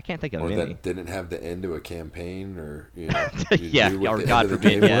launch? I can't think of many. That didn't have the end to a campaign, or or God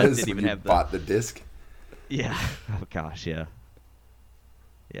forbid, didn't even have bought the disc. Yeah. Oh gosh, yeah.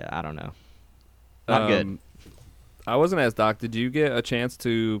 Yeah, I don't know. Not good. I wasn't asked, Doc. Did you get a chance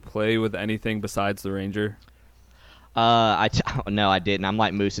to play with anything besides the Ranger? No, I didn't. I'm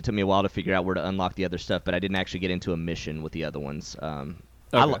like Moose. It took me a while to figure out where to unlock the other stuff, but I didn't actually get into a mission with the other ones. Okay.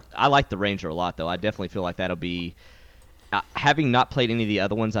 I like the Ranger a lot, though. I definitely feel like that'll be... having not played any of the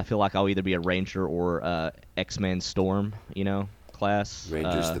other ones, I feel like I'll either be a Ranger or X-Men Storm, class.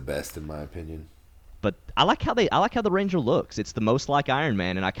 Ranger's the best, in my opinion. But I like how the Ranger looks. It's the most like Iron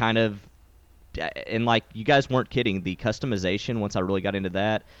Man, and I kind of... And, like, you guys weren't kidding. The customization, once I really got into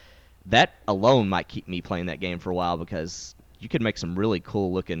that alone might keep me playing that game for a while because you could make some really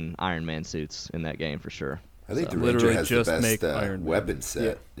cool looking Iron Man suits in that game for sure. I think the Ranger has the best weapon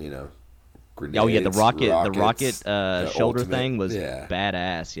set. Grenades, the rocket shoulder thing was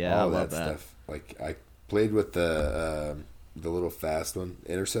badass. Yeah, all I love that stuff. Like I played with the the little fast one,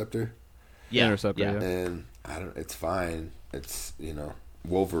 Interceptor. Yeah, Interceptor, yeah. And it's fine. It's,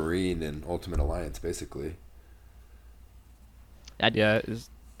 Wolverine and Ultimate Alliance basically. I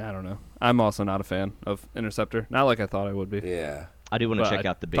don't know. I'm also not a fan of Interceptor. Not like I thought I would be. Yeah. I do want to check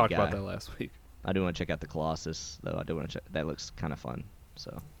out the big talked guy. about that last week. I do want to check out the Colossus, though. I do want to check. That looks kind of fun.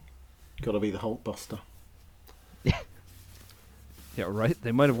 So. Got to be the Hulkbuster. Yeah, right.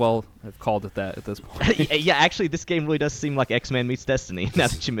 They might have have called it that at this point. Yeah, actually, this game really does seem like X-Men meets Destiny. Now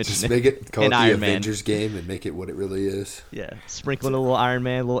that you mention Just it. make it call it And the Iron Man. Avengers game and make it what it really is. Yeah, sprinkling a little Iron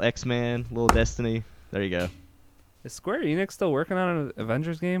Man, a little X-Man, a little Destiny. There you go. Is Square Enix still working on an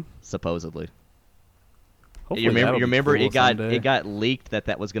Avengers game? Supposedly. Hopefully You remember? that'll You be remember cool someday. it got leaked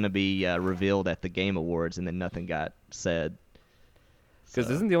that was going to be revealed at the Game Awards, and then nothing got said. Because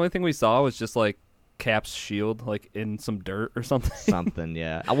So, isn't the only thing we saw was just like Cap's shield, like in some dirt or something? something?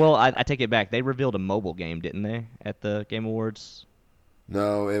 Yeah. Well, I take it back. They revealed a mobile game, didn't they, at the Game Awards?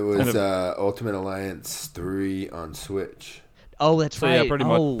 No, it was Kind Ultimate Alliance 3 on Switch. Oh, that's So, right. yeah, pretty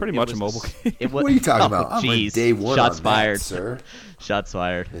Oh, pretty it much a was mobile the game. It was, What are you talking oh, about? I'm on jeez. day one Shots on fired, that, sir. Shots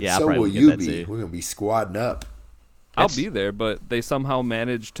fired. And Yeah, I so probably will would you get that be. too. We're going to be squadding up. I'll be there, but they somehow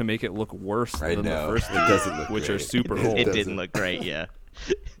managed to make it look worse I than know. the first It two, doesn't look which great. are super It old. It doesn't. didn't look great. Yeah.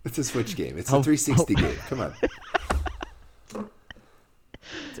 It's a Switch game. It's a 360 game. Come on.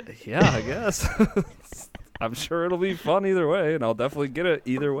 Yeah, I guess. I'm sure it'll be fun either way, and I'll definitely get it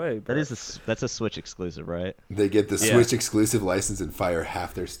either way. But That's a Switch exclusive, right? They get the Yeah. Switch exclusive license and fire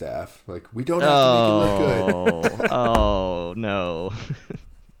half their staff. Like, we don't have to make it look good. Oh no.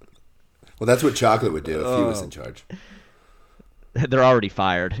 Well, that's what Chocolate would do if he was in charge. They're already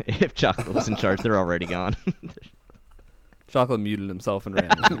fired. If Chocolate was in charge, they're already gone. Chocolate muted himself and ran.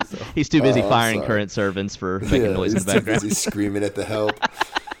 So. He's too busy Oh, I'm firing sorry. current servants for making noise in he's the too background. busy screaming at the help.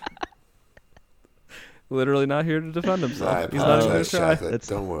 Literally not here to defend I himself. He's not even going apologize, to try. Chocolate.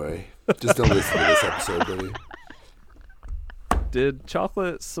 Don't worry. Just don't listen to this episode, buddy. Did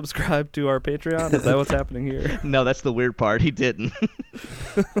Chocolate subscribe to our Patreon? Is that what's happening here? No, that's the weird part. He didn't.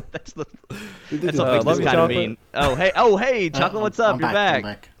 that's what makes love this you, kind of Chocolate. mean. Hey, Chocolate, what's up? I'm You're back.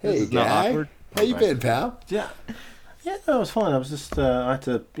 back. I'm Hey, not guy. awkward. How you been, pal? Yeah. Yeah, no, it was fine. I was just, I had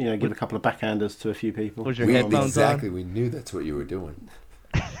to, give a couple of backhanders to a few people. Was your We headphones exactly. We knew that's what you were doing.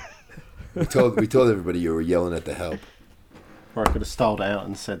 we told everybody you were yelling at the help. Or I could have styled it out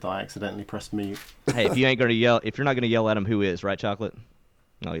and said that I accidentally pressed mute. on? Hey, if you're not gonna yell at him, who is? Right, Chocolate?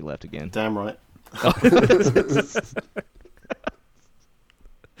 No, he left again. Damn right.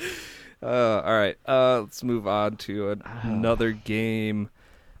 All right. Let's move on to another game.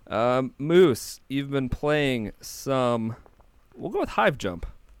 Moose, you've been playing some. We'll go with Hive Jump.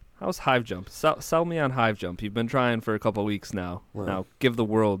 How's Hive Jump? Sell me on Hive Jump. You've been trying for a couple weeks now. Well. Now, give the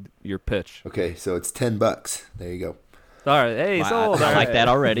world your pitch. Okay, so it's $10. There you go. All right. Hey, sold. I All like right. that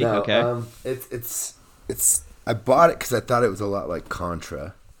already. No, Okay. it's. I bought it because I thought it was a lot like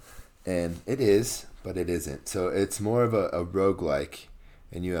Contra, and it is, but it isn't. So it's more of a roguelike,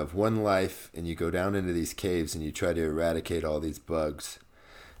 and you have one life, and you go down into these caves, and you try to eradicate all these bugs,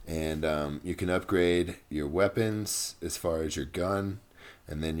 and you can upgrade your weapons as far as your gun,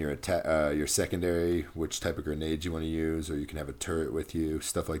 and then your secondary, which type of grenade you want to use, or you can have a turret with you,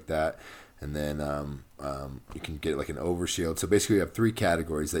 stuff like that. And then you can get like an overshield. So basically you have 3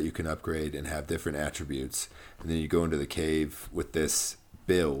 categories that you can upgrade and have different attributes. And then you go into the cave with this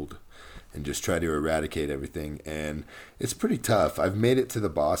build and just try to eradicate everything. And it's pretty tough. I've made it to the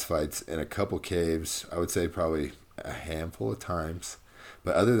boss fights in a couple caves. I would say probably a handful of times.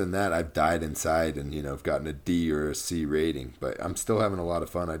 But other than that, I've died inside and, I've gotten a D or a C rating. But I'm still having a lot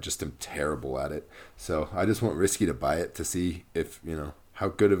of fun. I just am terrible at it. So I just want Risky to buy it to see if, how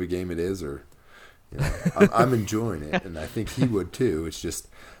good of a game it is, or I'm enjoying it, and I think he would too. It's just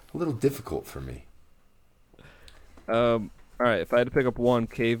a little difficult for me. All right. If I had to pick up one,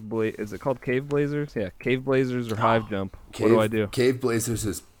 is it called Cave Blazers? Yeah, Cave Blazers or Hive Jump. What do I do? Cave Blazers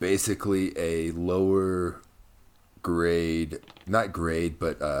is basically a lower grade, not grade,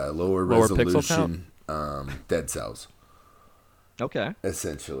 but lower pixel count? resolution Dead Cells, Okay.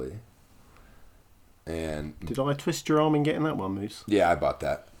 essentially. And Did I twist your arm in getting that one, Moose? yeah, I bought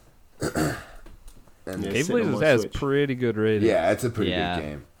that. And Yeah. Cave Sit on Blazers my has Switch. pretty good ratings. yeah, it's a pretty Yeah. good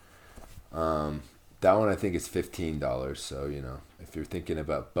game. That one I think is $15. So if you're thinking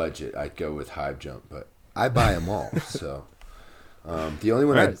about budget, I'd go with Hive Jump. But I buy them all. So the only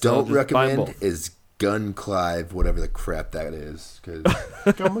one I Alright, so don't just buy 'em recommend both. is Gun Clive, whatever the crap that is. 'Cause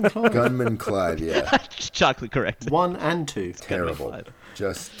Gunman Clive. Gunman Clive, yeah, Chocolate correct. 1 and 2. terrible,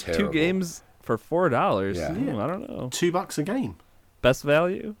 just terrible. 2 games for $4. Yeah. I don't know. $2 a game. Best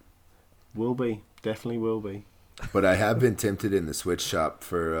value? Will be. Definitely will be. But I have been tempted in the Switch shop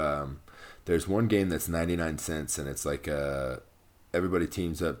for. There's one game that's 99 cents, and it's like everybody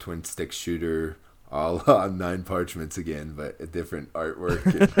teams up, twin stick shooter, all on 9 parchments again, but a different artwork.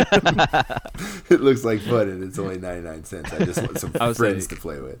 It looks like fun, and it's only 99 cents. I just want some friends to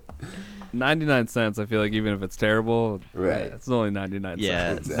play with. 99 cents. I feel like even if it's terrible, right? It's only 99 cents.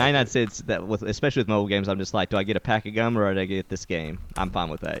 Yeah, Exactly. 99 cents. Especially with mobile games, I'm just like, do I get a pack of gum or do I get this game? I'm fine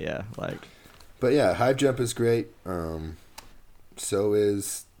with that. Yeah, like. But yeah, Hive Jump is great. So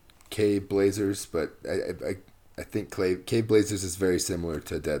is Cave Blazers, but I think Cave Blazers is very similar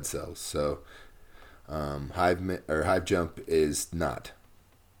to Dead Cells. So Hive Jump is not.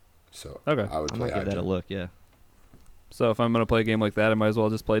 So Okay. I would I play might Hive give that a Jump. look. Yeah. So if I'm going to play a game like that, I might as well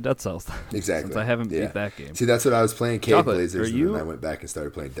just play Dead Cells. Exactly. Since I haven't beat that game. See, that's what I was playing, Cave Chocolate, Blazers, are and you- then I went back and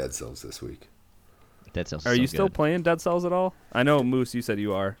started playing Dead Cells this week. Dead Cells. Are is you so still good. playing Dead Cells at all? I know, Moose, you said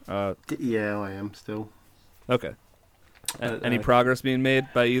you are. Yeah, I am still. Okay. But, Any progress being made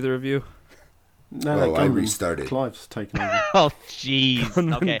by either of you? No, Oh, I Gunman, restarted. Clive's taken over. Oh jeez.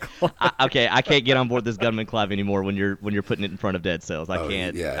 Okay. I can't get on board this Gunman Clive anymore when you're putting it in front of Dead Cells. I Oh,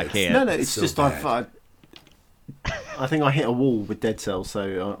 can't. yeah, I it's- can't. No, it's so just bad. I think I hit a wall with Dead Cells,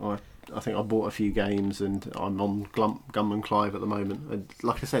 so I think I bought a few games and I'm on Gunman Clive at the moment. And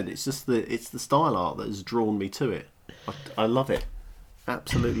like I said, it's just the style art that has drawn me to it. I love it,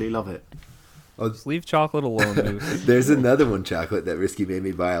 absolutely love it. Just leave chocolate alone, Moose. There's another one, Chocolate, that Risky made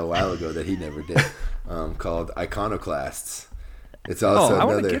me buy a while ago that he never did, called Iconoclasts. It's also I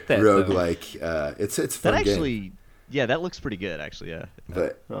wanna another get that, though. roguelike. It's a fun That game. actually, yeah, that looks pretty good. Actually, yeah.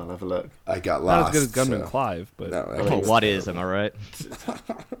 But I'll have a look. I got Not lost. as good as Gunman so- Clive, but No, that Oh, game's what is? terrible. Am I right?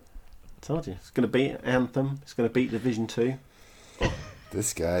 Told you, it's going to beat Anthem. It's going to beat Division 2.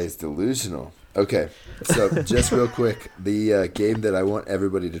 This guy is delusional. Okay, so just real quick, the game that I want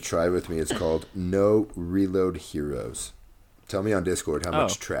everybody to try with me is called No Reload Heroes. Tell me on Discord how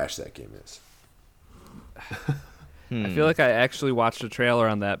much trash that game is. I feel like I actually watched a trailer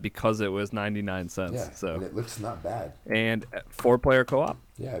on that because it was 99 cents. Yeah, and So it looks not bad. and 4-player co-op.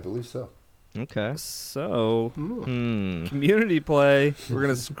 Yeah, I believe so. Okay. So Hmm. community play. We're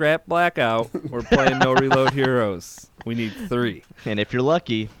gonna scrap Blackout. We're playing No Reload Heroes. We need 3. And if you're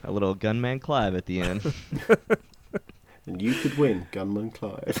lucky, a little Gunman Clive at the end. And you could win, Gunman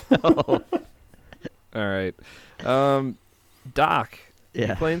Clive. All right, Doc. Yeah.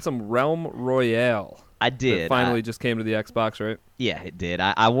 You playing some Realm Royale? I It did. finally just came to the Xbox, right? Yeah, it did.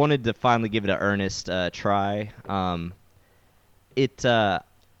 I wanted to finally give it an earnest try.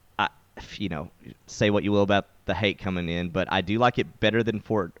 Say what you will about the hate coming in, but I do like it better than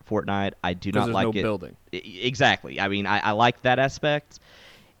Fortnite. I do Because not there's like no it. building. Exactly. I mean, I like that aspect.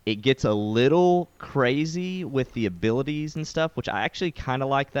 It gets a little crazy with the abilities and stuff, which I actually kind of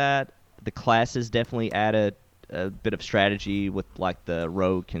like that. The classes definitely add a bit of strategy with, like, the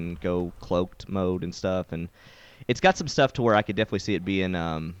rogue can go cloaked mode and stuff, and it's got some stuff to where I could definitely see it being,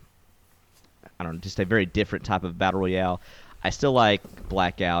 I don't know, just a very different type of battle royale. I still like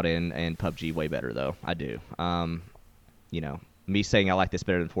Blackout and PUBG way better, though. I do. Me saying I like this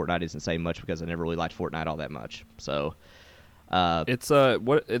better than Fortnite isn't saying much because I never really liked Fortnite all that much. So, It's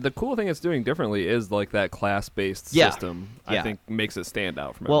what the cool thing it's doing differently is like that class-based Yeah. system. Yeah. I think makes it stand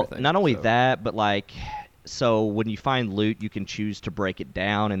out from well, everything. not only So- that, but like, so when you find loot, you can choose to break it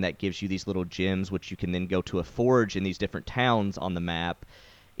down, and that gives you these little gems, which you can then go to a forge in these different towns on the map.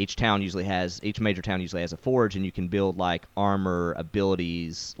 Each major town usually has a forge, and you can build like armor,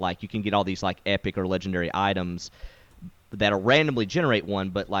 abilities. Like you can get all these like epic or legendary items that'll randomly generate one.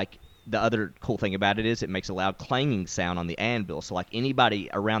 But like the other cool thing about it is it makes a loud clanging sound on the anvil. So like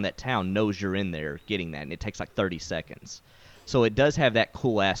anybody around that town knows you're in there getting that, and it takes like 30 seconds. So it does have that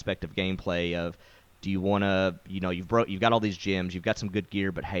cool aspect of gameplay of, do you want to, you've got all these gems, you've got some good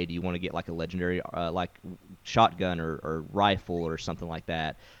gear, but hey, do you want to get like a legendary like shotgun or rifle or something like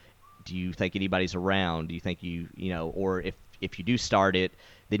that? Do you think anybody's around? Do you think or if you do start it,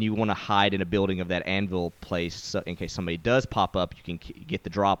 then you want to hide in a building of that anvil place so in case somebody does pop up, you can get the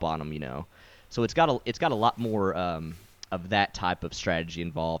drop on them, So it's got a lot more of that type of strategy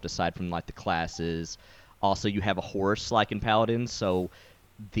involved aside from like the classes. Also, you have a horse like in Paladins, so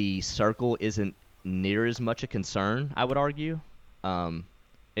the circle isn't near as much a concern, I would argue.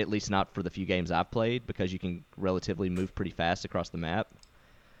 At least not for the few games I've played, because you can relatively move pretty fast across the map.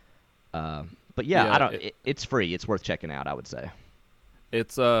 But yeah, it's free. It's worth checking out, I would say. It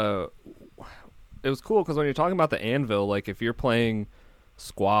was cool because when you're talking about the anvil, like if you're playing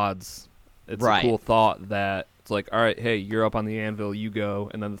squads, it's Right. a cool thought that it's like, all right, hey, you're up on the anvil, you go,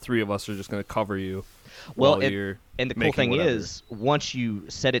 and then the three of us are just going to cover you. Well, while you're and the cool making thing whatever. is, once you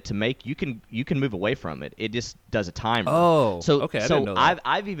set it to make, you can move away from it. It just does a timer. Oh, so okay, I so didn't know that.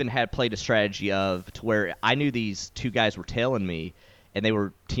 I've even played a strategy of to where I knew these two guys were tailing me, and they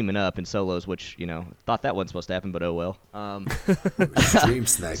were teaming up in solos, which thought that wasn't supposed to happen, but oh well. Stream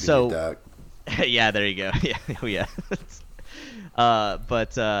sniping So- you, Doc. Yeah, there you go. Yeah, oh yeah.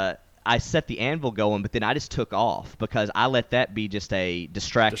 But I set the anvil going, but then I just took off because I let that be just a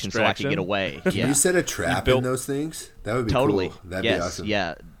distraction so I could Distraction? get away. Can Yeah. you set a trap built- in those things? That would be Totally. cool. That'd yes. be awesome.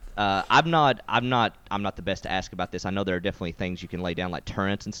 Yeah. I'm not the best to ask about this. I know there are definitely things you can lay down like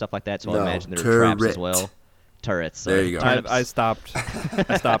turrets and stuff like that. So I No, imagine there are traps as turret. well. Turrets. There you go. I stopped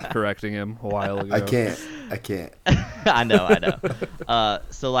correcting him a while ago. I can't. I know.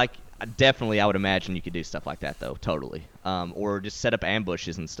 So like, definitely, I would imagine you could do stuff like that though. Totally. Or just set up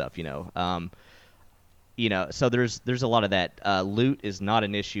ambushes and stuff. So there's a lot of that. Loot is not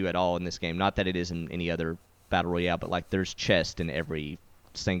an issue at all in this game. Not that it is in any other battle royale, but like there's chests in every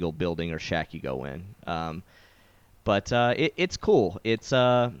single building or shack you go in. But it's cool.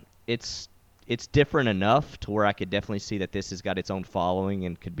 It's different enough to where I could definitely see that this has got its own following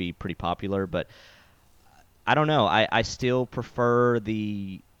and could be pretty popular. But I don't know. I still prefer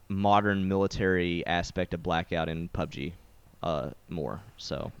the modern military aspect of Blackout and PUBG more.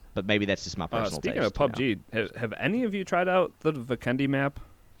 So, but maybe that's just my personal Speaking taste. of PUBG, have any of you tried out the Vikendi map?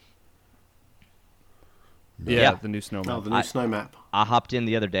 Yeah. The new snow map. Oh, the new snow map. I hopped in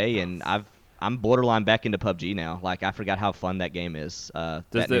the other day and I'm borderline back into PUBG now. Like I forgot how fun that game is. Does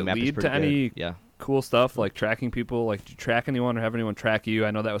that new it map is lead pretty to good. any Yeah. cool stuff like tracking people? Like, do you track anyone or have anyone track you?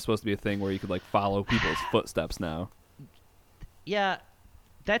 I know that was supposed to be a thing where you could like follow people's footsteps now. Yeah,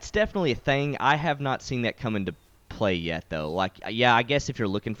 that's definitely a thing. I have not seen that come into play yet, though. Like, yeah, I guess if you're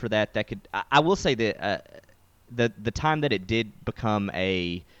looking for that, that could. I will say that the time that it did become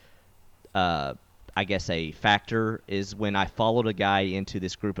a, I guess a factor is when I followed a guy into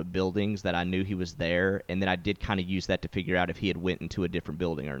this group of buildings that I knew he was there, and then I did kind of use that to figure out if he had went into a different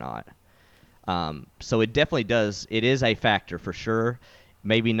building or not. So it definitely does. It is a factor for sure.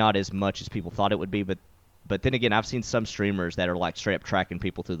 Maybe not as much as people thought it would be, but then again, I've seen some streamers that are like straight up tracking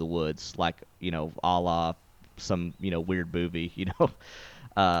people through the woods, like a la some weird movie,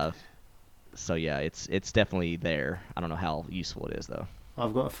 So yeah, it's definitely there. I don't know how useful it is though.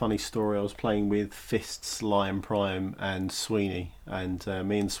 I've got a funny story. I was playing with Fists, Lion Prime, and Sweeney, and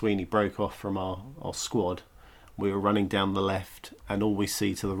me and Sweeney broke off from our squad. We were running down the left, and all we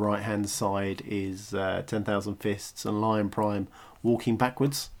see to the right-hand side is 10,000 Fists and Lion Prime walking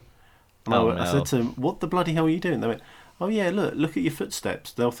backwards. And I said to them, "What the bloody hell are you doing?" They went, "Oh yeah, look at your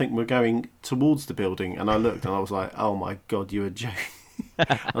footsteps. They'll think we're going towards the building." And I looked, and I was like, "Oh my god, you were joking."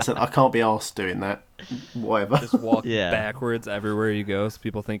 I said, "I can't be arsed doing that. Whatever." Just walk Yeah. backwards everywhere you go, so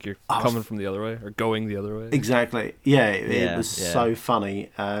people think you're coming from the other way or going the other way. Exactly. Yeah, it Yeah, was yeah. so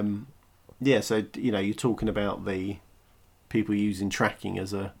funny. So you're talking about the people using tracking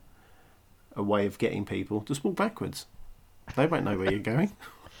as a way of getting people. Just walk backwards. They won't know where you're going.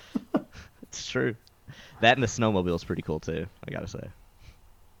 It's true. That and the snowmobile is pretty cool too. I gotta say.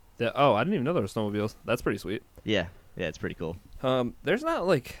 I didn't even know there were snowmobiles. That's pretty sweet. Yeah, it's pretty cool. There's not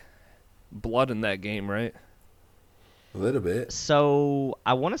like blood in that game, right? A little bit. So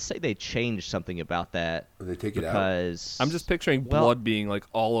I want to say they changed something about that They take it out. because I'm just picturing Well- blood being like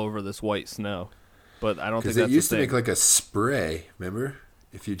all over this white snow, but I don't think Because that's it used the to thing. make like a spray. Remember,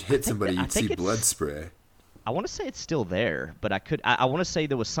 if you'd hit somebody, I you'd think see it's- blood spray. I want to say it's still there, but I want to say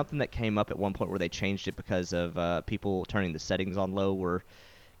there was something that came up at one point where they changed it because of people turning the settings on low were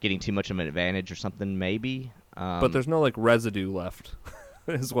getting too much of an advantage or something maybe. But there's no like residue left,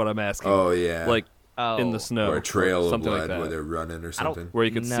 is what I'm asking. Oh yeah. Like in the snow or a trail of something blood like where that, they're running or something. where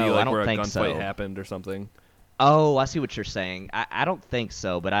you could see No, I like don't where a think gunfight so. happened or something. Oh, I see what you're saying. I don't think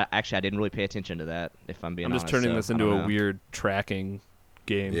so, but I didn't really pay attention to that, if I'm being I'm honest. just turning so this I into don't a know. weird tracking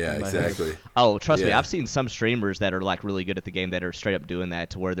game. Yeah, in my head. exactly. Oh, trust me, Yeah. I've seen some streamers that are like really good at the game that are straight up doing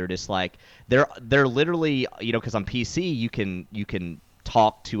that to where they're just like they're literally because on PC you can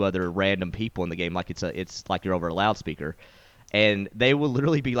talk to other random people in the game like it's like you're over a loudspeaker. And they will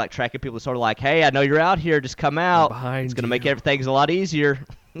literally be like tracking people, sort of like, "Hey, I know you're out here. Just come out. Behind It's gonna you." make everything a lot easier."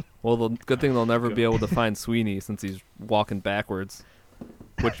 Well, the good thing they'll never be able to find Sweeney since he's walking backwards,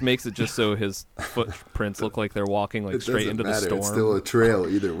 which makes it just so his footprints look like they're walking like It straight doesn't into the matter. storm. It's still a trail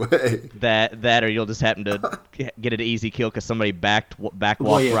either way. That or you'll just happen to get an easy kill because somebody back walked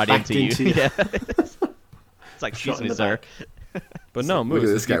right backed into you. into you. Yeah. It's like, Shot excuse in me, the sir. back. But no, Look Moose, at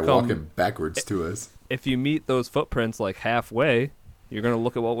this if you guy come- walking backwards to us. if you meet those footprints like halfway, You're going to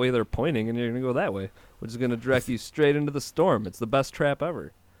look at what way they're pointing, and you're going to go that way, which is going to direct you straight into the storm. It's the best trap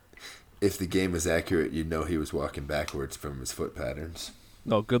ever. If the game was accurate, you'd know he was walking backwards from his foot patterns.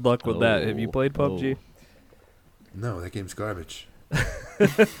 No, good luck with that. Have you played PUBG? No, that game's garbage.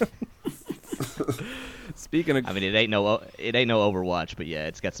 Speaking of, I mean, it ain't no Overwatch, but yeah,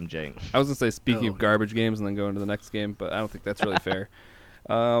 it's got some jank. I was gonna say speaking of garbage games and then go into the next game, but I don't think that's really fair.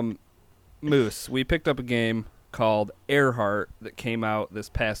 Moose, we picked up a game called Earhart that came out this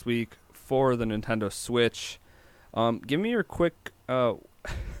past week for the Nintendo Switch. Give me your quick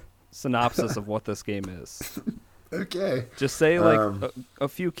synopsis of what this game is. Okay. Just say like a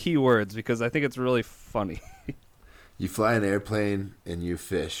few key words because I think it's really funny. You fly an airplane and you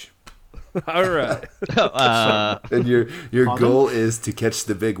fish. All right. And your goal is to catch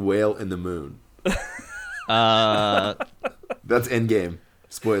the big whale in the moon. That's endgame.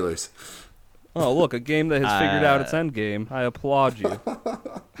 Spoilers. Oh, look, a game that has figured out its end game. I applaud you.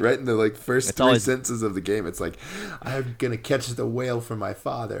 Right in the first It's three always- sentences of the game, it's like, I'm gonna catch the whale for my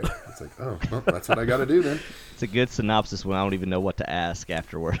father. It's like, oh, well, that's what I gotta do then. It's a good synopsis when I don't even know what to ask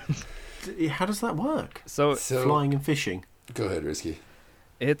afterwards. How does that work? So Flying and fishing. Go ahead, Risky.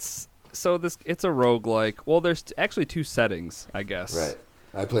 it's a roguelike. Well, there's actually two settings, I guess. Right.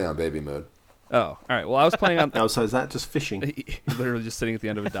 I play on baby mode. Oh, all right. Well, I was playing on Oh, so is that just fishing? literally just sitting at the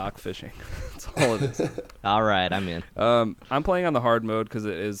end of a dock fishing. That's all it is. All right, I'm in. I'm playing on the hard mode because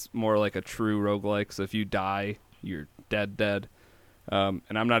it is more like a true roguelike. So if you die, you're dead. And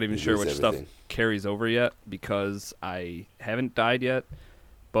I'm not even You sure lose which everything. stuff carries over yet because I haven't died yet.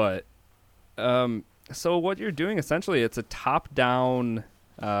 But so what you're doing essentially, it's a top-down,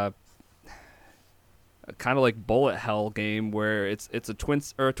 kind of like bullet hell game where it's a twin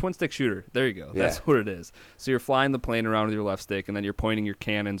stick shooter. There you go. That's Yeah. what it is. So you're flying the plane around with your left stick, and then you're pointing your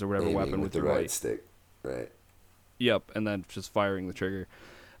cannons or whatever Aiming weapon with the your right right. stick. Right. Yep, and then just firing the trigger.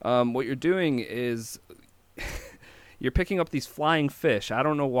 What you're doing is you're picking up these flying fish. I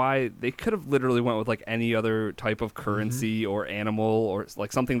don't know why they could have literally went with like any other type of currency or animal or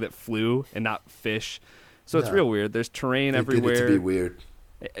like something that flew and not fish. So it's No. real weird. There's terrain They everywhere. did it to be weird.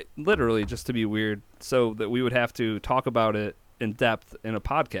 Literally just to be weird, so that we would have to talk about it in depth in a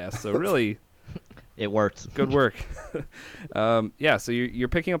podcast. So really, It worked. good work. Yeah, so you're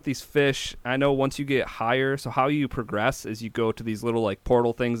picking up these fish. I know once you get higher, so how you progress is you go to these little like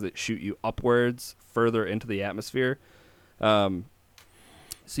portal things that shoot you upwards further into the atmosphere. So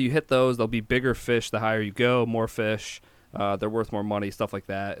you hit those, there'll be bigger fish the higher you go, more fish. They're worth more money, stuff like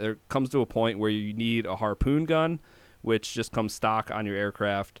that. There comes to a point where you need a harpoon gun, which just comes stock on your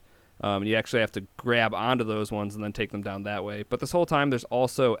aircraft. And you actually have to grab onto those ones and then take them down that way. But this whole time, there's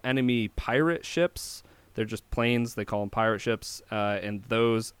also enemy pirate ships. They're just planes. They call them pirate ships. And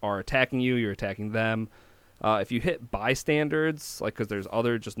those are attacking you. You're attacking them. If you hit bystanders, like because there's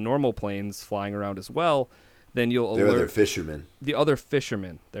other just normal planes flying around as well, then you'll They're alert other fishermen. the other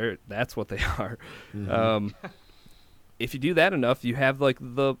fishermen. That's what they are. If you do that enough, you have like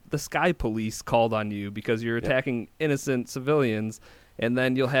the sky police called on you because you're attacking innocent civilians, and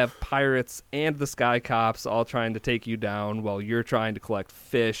then you'll have pirates and the sky cops all trying to take you down while you're trying to collect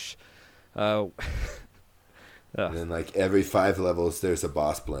fish. And then like every 5 levels, there's a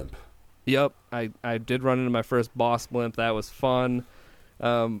boss blimp. Yep, I did run into my first boss blimp. That was fun.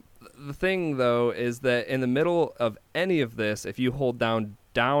 The thing, though, is that in the middle of any of this, if you hold down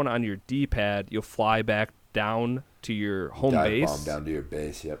on your D-pad, you'll fly back down to your home Dive base. bomb down to your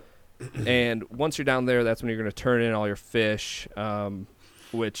base. Yep. And once you're down there, that's when you're going to turn in all your fish,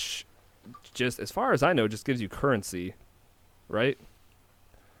 which, just as far as I know, just gives you currency, right?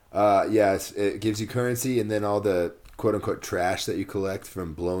 Yes, it gives you currency, and then all the quote-unquote trash that you collect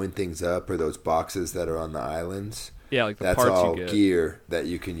from blowing things up, or those boxes that are on the islands. Yeah, like the That's parts all you get. gear that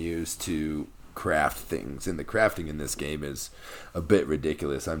you can use to craft things. And the crafting in this game is a bit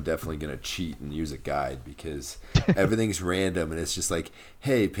ridiculous. I'm definitely going to cheat and use a guide because everything's random, and it's just like,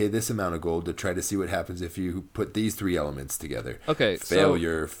 hey, pay this amount of gold to try to see what happens if you put these 3 elements together. Okay,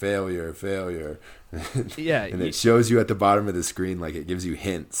 failure. Yeah, And it shows you at the bottom of the screen, like it gives you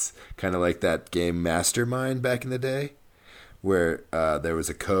hints, kind of like that game Mastermind back in the day, where there was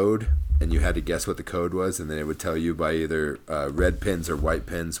a code and you had to guess what the code was, and then it would tell you by either red pins or white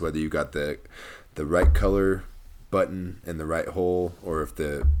pins whether you got the right color button in the right hole, or if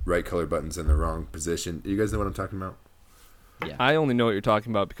the right color button's in the wrong position. You guys know what I'm talking about? I only know what you're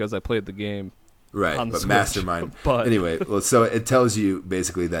talking about because I played the game. Right, On the but Switch. Mastermind. But- Anyway, well, so it tells you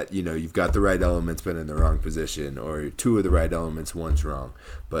basically that, you know, you've got the right elements but in the wrong position, or 2 of the right elements, 1's wrong.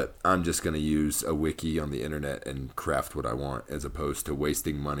 But I'm just going to use a wiki on the internet and craft what I want, as opposed to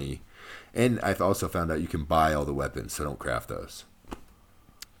wasting money. And I've also found out you can buy all the weapons, so don't craft those.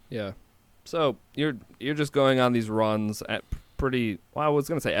 Yeah. So you're just going on these runs at pretty. Well, I was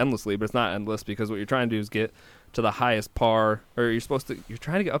gonna say endlessly, but it's not endless because what you're trying to do is get to the highest par, or you're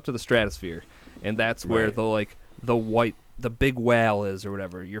trying to get up to the stratosphere, and that's where Right. the big whale is, or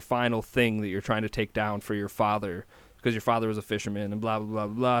whatever. Your final thing that you're trying to take down for your father, because your father was a fisherman, and blah blah blah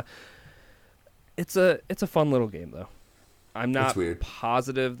blah. It's a fun little game though. I'm not It's weird.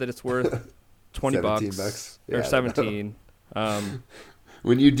 positive that it's worth $20 $17? Yeah, I or don't 17.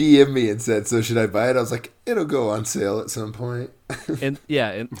 When you DM me and said, "So should I buy it?" I was like, "It'll go on sale at some point." And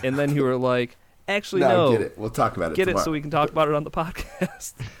then you were like, actually No, no, get it. We'll talk about it. get it tomorrow. so we can talk about it on the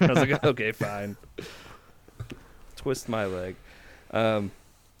podcast. I was like, okay, fine. Twist my leg.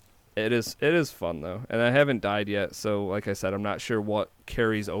 It is fun though, and I haven't died yet. So like I said, I'm not sure what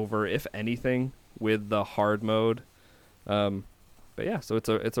carries over, if anything, with the hard mode. But yeah, so it's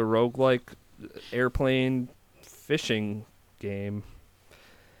a roguelike airplane fishing game.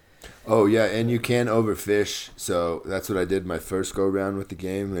 Oh yeah, and you can overfish. So that's what I did my first go round with the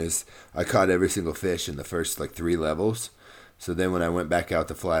game. Is I caught every single fish in the first 3 levels. So then when I went back out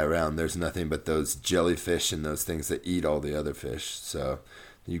to fly around, there's nothing but those jellyfish and those things that eat all the other fish. So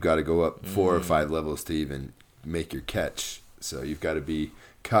you got to go up 4 or 5 levels to even make your catch. So you've got to be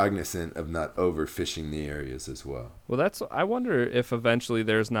cognizant of not overfishing the areas as well. Well, I wonder if eventually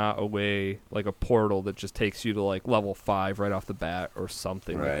there's not a way, like a portal that just takes you to level 5 right off the bat or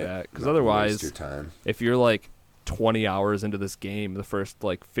something like that. Because Not otherwise, waste your time. if you're 20 hours into this game, the first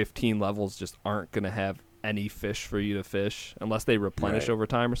 15 levels just aren't going to have any fish for you to fish unless they replenish Right. over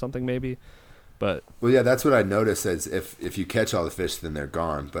time or something maybe. But Well, yeah, that's what I noticed. Is if you catch all the fish, then they're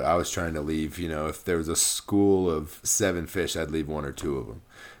gone. But I was trying to leave. If there was a school of 7 fish, I'd leave 1 or 2 of them.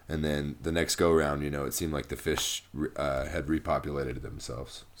 And then the next go round, it seemed like the fish had repopulated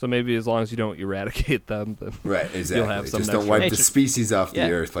themselves. so maybe as long as you don't eradicate them, then Right, exactly. you'll have some Just next don't wipe Nature- the species off Yeah,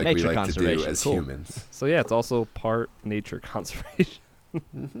 the earth like we nature like to do conservation, as cool. humans. So yeah, it's also part nature conservation.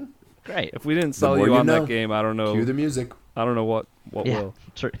 Great. If we didn't sell more you you on know. that game, I don't know. Cue the music. I don't know what Yeah. will.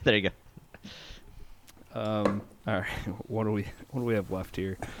 Sure. There you go. All right, what do we have left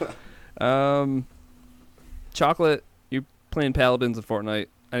here? Chocolate, you playing Paladins in Fortnite?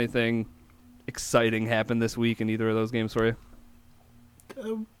 Anything exciting happened this week in either of those games for you?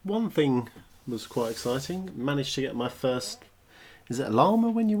 One thing was quite exciting. Managed to get my first. Is it a llama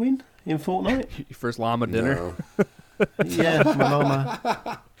when you win in Fortnite? Your first llama dinner? No. Yeah, my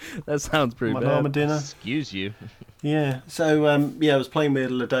llama. That sounds pretty My bad. llama dinner. Excuse you. Yeah. So I was playing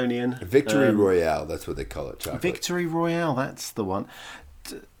with Ladonian. Victory Royale, that's what they call it, chocolate. Victory Royale, that's the one.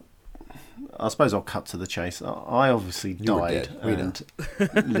 I suppose I'll cut to the chase. I obviously You were died, dead. We know. and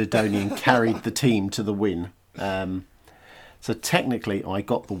Ladonian carried the team to the win. So technically, I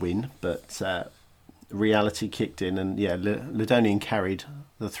got the win, but reality kicked in, and Ladonian carried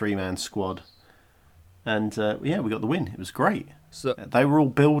the 3-man squad, and we got the win. It was great. So They were all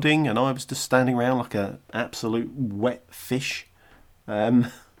building, and I was just standing around like an absolute wet fish. Yeah,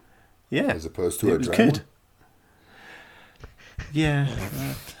 As opposed to it a was dry good. one. Yeah.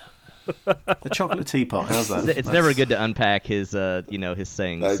 The chocolate teapot, how's that? It's never good to unpack his, his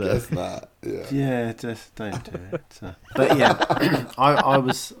sayings. I so. guess not. Yeah. Yeah, just don't do it. But yeah, I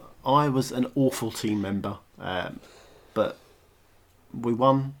was an awful team member, but we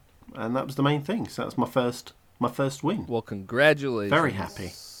won, and that was the main thing. So that's my first win. well, congratulations. Very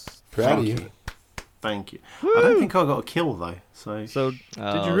happy. Proud of Thank you. Thank you. I don't think I got a kill though, so So did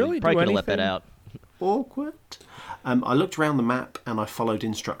Oh, you really do probably could have anything? let that out. awkward. I looked around the map and I followed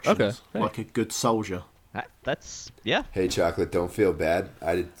instructions Okay, hey. like a good soldier. That's yeah. Hey, Chocolate, don't feel bad.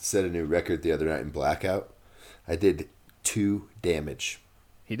 I did set a new record the other night in Blackout. I did 2 damage.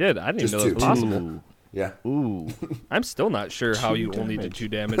 He did. I didn't Just know that was 2. possible. Yeah. Ooh. I'm still not sure how you only did 2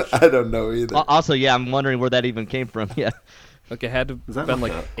 damage. I don't know either. Also, yeah, I'm wondering where that even came from. Yeah. Like it had to Is that been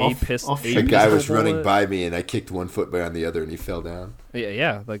like like a a off- pistol. off- A Shoot guy this was running bullet. by me, and I kicked one foot behind the other, and he fell down.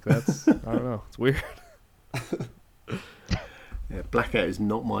 Yeah, like that's I don't know. It's weird. Yeah, Blackout is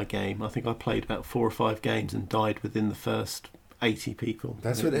not my game. I think I played about 4 or 5 games and died within the first 80 people.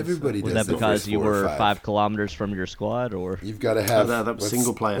 That's It what was, everybody Was does. that the because first you 4 or were 5. 5 kilometers from your squad, or? You've got to have. that was let's-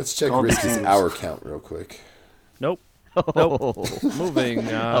 single player. Let's check Can't be Risky's singles. hour count real quick. Nope. Oh,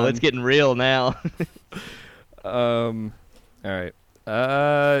 Moving on. it's getting real now. All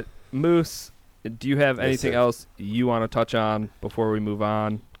right. Moose, do you have Yes, anything sir. else you want to touch on before we move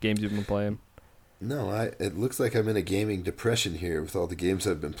on? Games you've been playing? No, it looks like I'm in a gaming depression here with all the games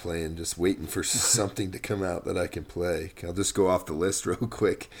I've been playing, just waiting for something to come out that I can play. I'll just go off the list real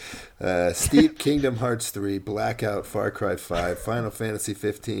quick. Steep, Kingdom Hearts 3, Blackout, Far Cry 5, Final Fantasy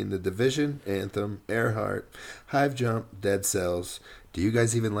 15, The Division, Anthem, Earhart, Hive Jump, Dead Cells, Do you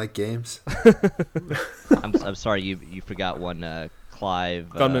guys even like games? I'm sorry, you forgot one. Clive.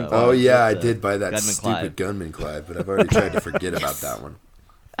 Gunman Clive. Oh yeah, I did buy that Gunman stupid Clive. Gunman Clive, but I've already tried to forget about that one.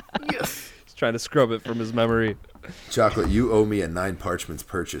 He's trying to scrub it from his memory. Chocolate, you owe me a 9 parchments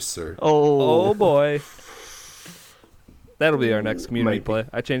purchase, sir. Oh boy. That'll be our next community Maybe. play.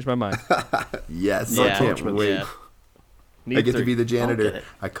 I changed my mind. Yes, Yeah, I can't wait. yeah. Need I get to 3. be the janitor. Okay.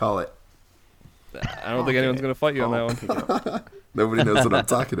 I call it. I don't think anyone's going to fight you on that one. one. Nobody knows what I'm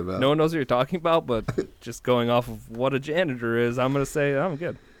talking about. No one knows what you're talking about, but just going off of what a janitor is, I'm going to say I'm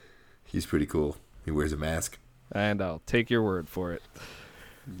good. He's pretty cool. He wears a mask. And I'll take your word for it.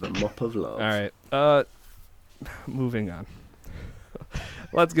 The mop of love. All right. Moving on.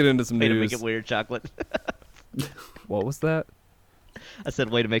 Let's get into some Way to news. make it weird, Chocolate. What was that? I said,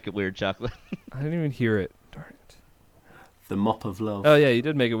 way to make it weird, Chocolate. I didn't even hear it. Darn it. The mop of love. Oh, yeah, you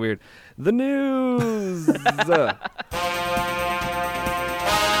did make it weird. The news!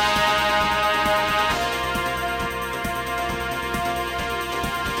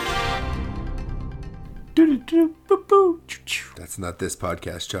 Doo-doo-doo-boo-boo. That's not this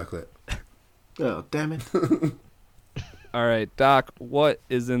podcast, Chocolate. Oh, damn it. All right, Doc, what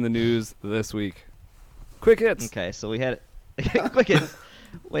is in the news this week? Quick hits. Okay, so we had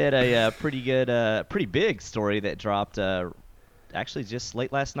we had a pretty good, pretty big story that dropped actually just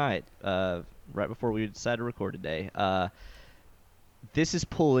late last night, right before we decided to record today. This is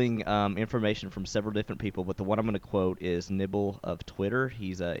pulling information from several different people, but the one I'm going to quote is Nibble of Twitter.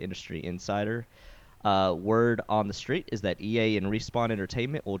 He's an industry insider. Word on the street is that EA and Respawn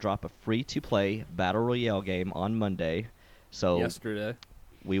Entertainment will drop a free-to-play Battle Royale game on Monday. So Yesterday.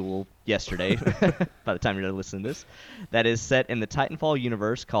 we will yesterday by the time you're listening to this, that is set in the Titanfall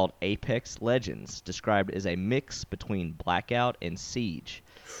universe called Apex Legends, described as a mix between Blackout and Siege.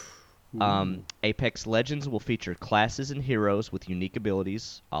 Apex Legends will feature classes and heroes with unique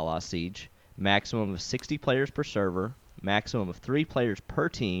abilities, a la Siege, maximum of 60 players per server, maximum of 3 players per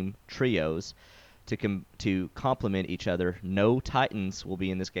team, trios, to complement each other. No Titans will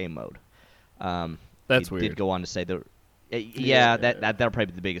be in this game mode. That's They weird. did go on to say that. Yeah, that'll probably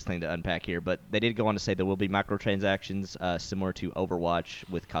be the biggest thing to unpack here. But they did go on to say there will be microtransactions similar to Overwatch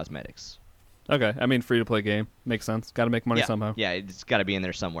with cosmetics. Okay, I mean, free-to-play game. Makes sense. Got to make money yeah, somehow. Yeah, it's got to be in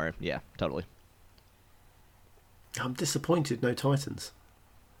there somewhere. Yeah, totally. I'm disappointed no Titans.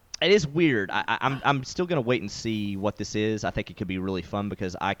 It is weird. I'm still gonna wait and see what this is. I think it could be really fun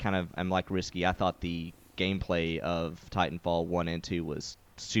because I kind of am like Risky. I thought the gameplay of Titanfall 1 and 2 was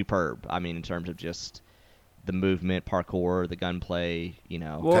superb. I mean, in terms of just the movement, parkour, the gunplay. You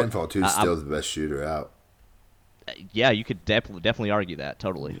know, Well, Titanfall 2 is still the best shooter out. yeah, you could definitely argue that.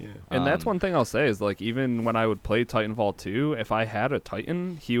 Totally. Yeah. And that's one thing I'll say is, like, even when I would play Titanfall 2, if I had a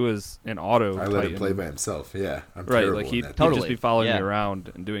Titan, he was an auto I Titan. let him play by himself. Yeah, I'm Right, terrible like in he'd that. just Totally, be following yeah. me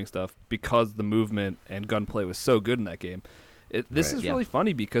around and doing stuff because the movement and gunplay was so good in that game. This Right. is Yeah. really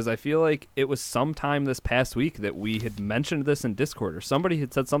funny because I feel like it was sometime this past week that we had mentioned this in Discord, or somebody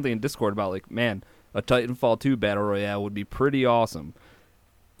had said something in Discord about, like, man, a Titanfall 2 Battle Royale would be pretty awesome.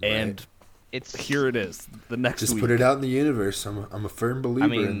 Right. And It's here it is, the next Just week. put it out in the universe. I'm a firm believer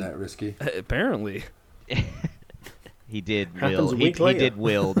mean- in that, Risky. Apparently. He did Happens will. a He week later. did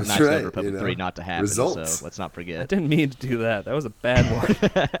will the That's Knights right, of the Republic you know. 3 not to happen. Results. So let's not I forget. didn't mean to do that. That was a bad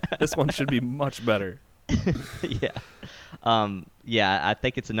one. This one should be much better. Yeah. Yeah, I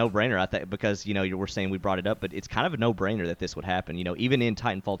think it's a no-brainer. I think because we're saying we brought it up, but it's kind of a no-brainer that this would happen. Even in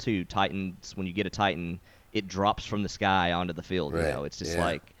Titanfall 2, Titans, when you get a Titan, it drops from the sky onto the field. Right, It's just yeah.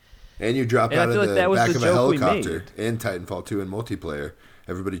 like And you drop And I out of feel like the that was back the of a joke we helicopter in Titanfall 2 in multiplayer.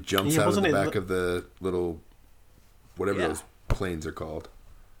 Everybody jumps Yeah, out of wasn't the it back the- of the little, whatever Yeah. those planes are called.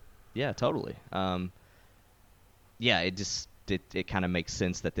 yeah, totally. Yeah, it kind of makes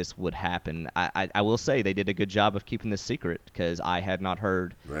sense that this would happen. I will say they did a good job of keeping this secret because I had not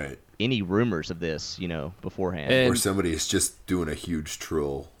heard Right. any rumors of this, beforehand. And- Or somebody is just doing a huge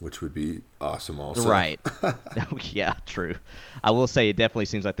troll, which would be awesome also. Right. Yeah, true. I will say it definitely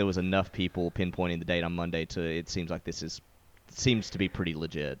seems like there was enough people pinpointing the date on Monday it seems like seems to be pretty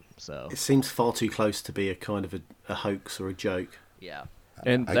legit. So It seems far too close to be a kind of a hoax or a joke. yeah.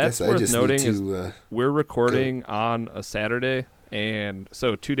 And I that's guess I worth just noting need is to, we're recording on a Saturday, and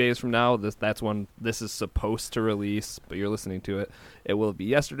so 2 days from now, that's when this is supposed to release, but you're listening to it. It will be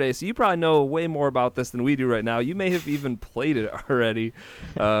yesterday, so you probably know way more about this than we do right now. You may have even played it already.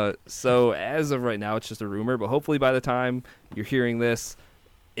 So as of right now, it's just a rumor, but hopefully by the time you're hearing this,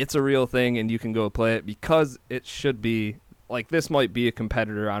 it's a real thing, and you can go play it because it should be. Like, this might be a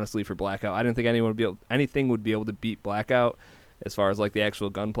competitor, honestly, for Blackout. I didn't think anything would be able to beat Blackout as far as, like, the actual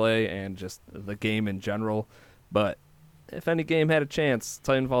gunplay and just the game in general. But if any game had a chance,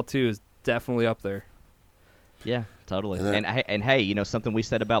 Titanfall 2 is definitely up there. Yeah, totally. And And hey, something we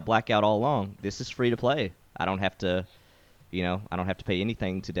said about Blackout all along. This is free to play. I don't have to, I don't have to pay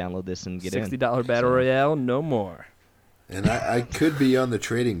anything to download this and get in. $60 Battle Royale, no more. And I could be on the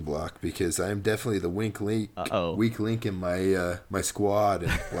trading block because I am definitely the weak link in my squad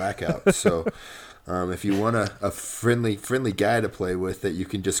and Blackout. So if you want a friendly guy to play with that you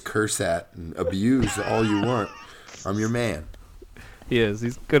can just curse at and abuse all you want, I'm your man. He is.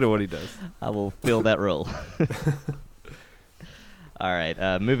 He's good at what he does. I will fill that role. All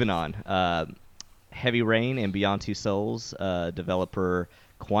right, moving on. Heavy Rain and Beyond Two Souls developer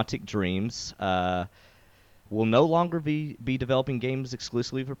Quantic Dreams will no longer be developing games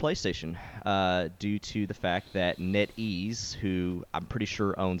exclusively for PlayStation due to the fact that NetEase, who I'm pretty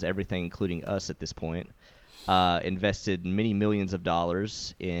sure owns everything including us at this point, invested many millions of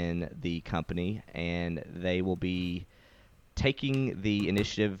dollars in the company, and they will be taking the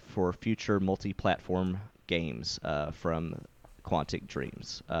initiative for future multi-platform games from Quantic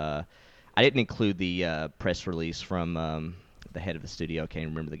Dreams. I didn't include the press release from the head of the studio. I can't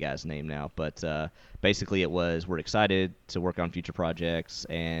remember the guy's name now, but basically it was, we're excited to work on future projects,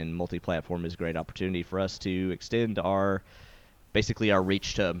 and multi-platform is a great opportunity for us to extend our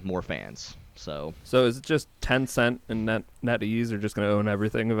reach to more fans. So is it just Tencent and NetEase are just going to own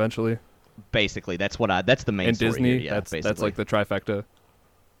everything eventually? Basically, that's the main and story Disney, here. Yeah, that's like the trifecta.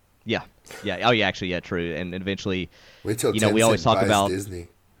 Yeah. Oh yeah, actually, yeah, true. And eventually, Wait till we always talk buys about Disney.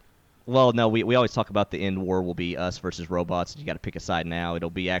 Well, no, we always talk about the end war will be us versus robots. You got to pick a side now.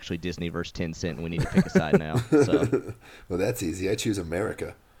 It'll be actually Disney versus Tencent, and we need to pick a side now. So. Well, that's easy. I choose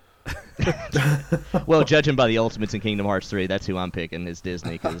America. Well, judging by the Ultimates in Kingdom Hearts 3, that's who I'm picking is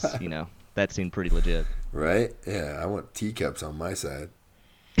Disney because that seemed pretty legit. Right? Yeah, I want teacups on my side.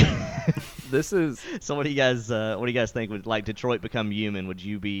 This is So what do you guys think? Would like Detroit Become Human? Would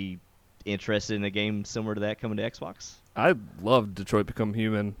you be interested in a game similar to that coming to Xbox? I love Detroit Become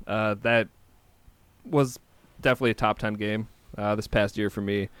Human. That was definitely a top 10 game this past year for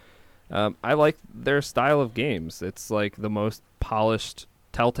me. I like their style of games. It's like the most polished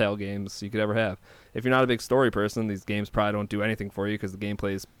Telltale games you could ever have. If you're not a big story person, these games probably don't do anything for you because the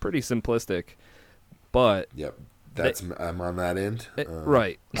gameplay is pretty simplistic. But Yep. I'm on that end.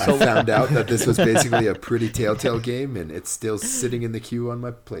 Right. I found out that this was basically a pretty Telltale game, and it's still sitting in the queue on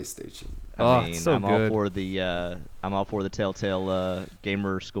my PlayStation. I mean, so I'm good. all for the Telltale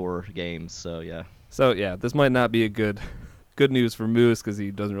gamer score games. So yeah. So yeah, this might not be a good news for Moose because he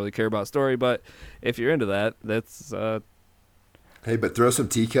doesn't really care about story. But if you're into that, that's Hey, but throw some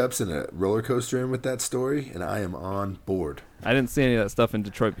teacups and a roller coaster in with that story, and I am on board. I didn't see any of that stuff in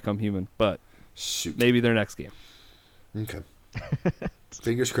Detroit Become Human, but Shoot. maybe their next game. Okay.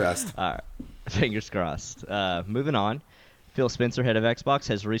 Fingers crossed. All right. Fingers crossed. Moving on. Phil Spencer, head of Xbox,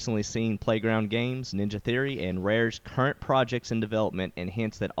 has recently seen Playground Games, Ninja Theory, and Rare's current projects in development and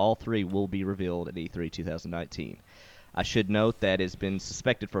hints that all three will be revealed at E3 2019. I should note that it's been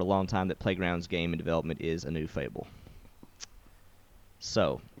suspected for a long time that Playground's game in development is a new Fable.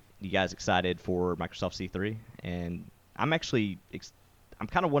 So, you guys excited for Microsoft C3? And I'm actually, I'm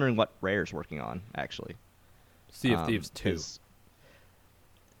kind of wondering what Rare's working on, actually. Sea of Thieves 2.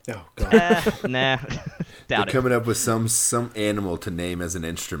 Oh god. Nah, They're doubt it. coming up with some animal to name as an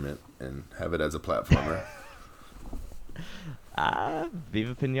instrument and have it as a platformer.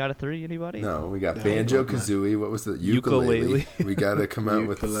 Viva Pinata 3, anybody? No, we got No, Banjo God, no. Kazooie. What was the Ukulele. We got to come out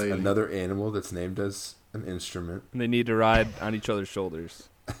with Ukulele. another animal that's named as an instrument. And they need to ride on each other's shoulders.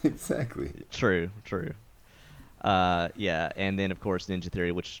 Exactly. True. Yeah, and then of course Ninja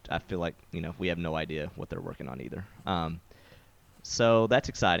Theory, which I feel like we have no idea what they're working on either. So that's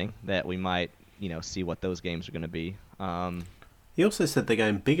exciting that we might see what those games are going to be. He also said they're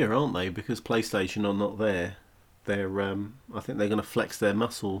going bigger, aren't they? Because PlayStation are not there. They're I think they're going to flex their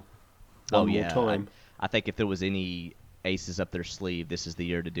muscle one more time. I think if there was any aces up their sleeve, this is the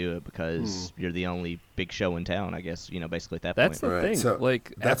year to do it because you're the only big show in town, I guess, basically at that That's point. the Right. thing. So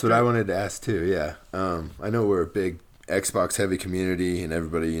Like that's what I wanted to ask too. Yeah. I know we're a big Xbox heavy community, and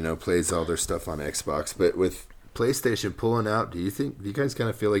everybody plays all their stuff on Xbox. But with PlayStation pulling out, do you guys kind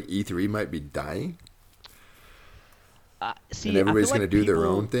of feel like E3 might be dying? And everybody's going to do their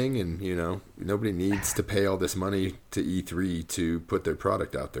own thing, and nobody needs to pay all this money to E3 to put their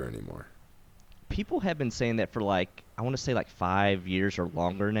product out there anymore. People have been saying that for I want to say 5 years or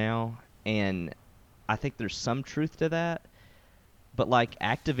longer now, and I think there's some truth to that. But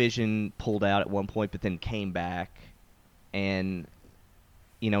Activision pulled out at one point, but then came back, and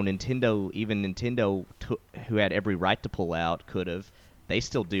Nintendo, who had every right to pull out, could have. They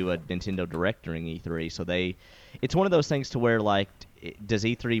still do a Nintendo Direct during E3, so it's one of those things to where, like, does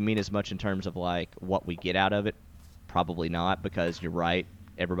E3 mean as much in terms of, like, what we get out of it? Probably not, because you're right.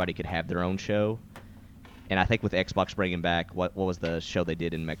 Everybody could have their own show. And I think with Xbox bringing back, what was the show they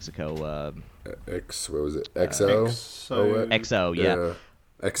did in Mexico? What was it? XO? XO, yeah.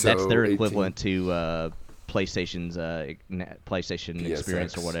 XO That's their 18. equivalent to PlayStation's PlayStation PSX.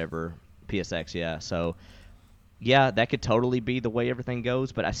 Experience or whatever. PSX, yeah. So, yeah, that could totally be the way everything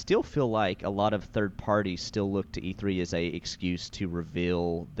goes, but I still feel like a lot of third parties still look to E3 as a excuse to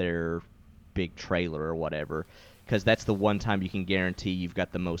reveal their big trailer or whatever, because that's the one time you can guarantee you've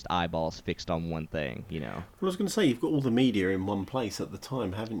got the most eyeballs fixed on one thing, you know. Well, I was going to say, you've got all the media in one place at the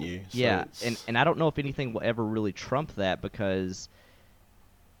time, haven't you? So yeah, and I don't know if anything will ever really trump that, because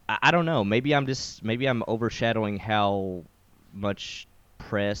I don't know. Maybe I'm overshadowing how much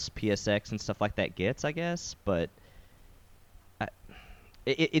press PSX and stuff like that gets, I guess. But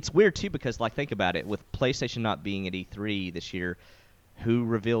it's weird too, because, like, think about it. With PlayStation not being at E3 this year, who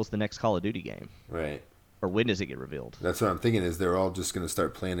reveals the next Call of Duty game? Right. Or when does it get revealed? That's what I'm thinking. Is they're all just going to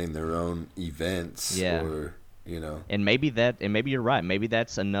start planning their own events? Yeah. Or, you know. And maybe you're right. Maybe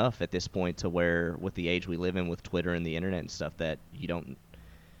that's enough at this point to where, with the age we live in, with Twitter and the internet and stuff, that you don't.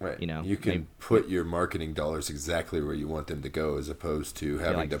 Right. You know, you can put your marketing dollars exactly where you want them to go, as opposed to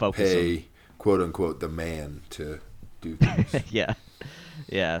having to pay, quote unquote, the man to do things. Yeah.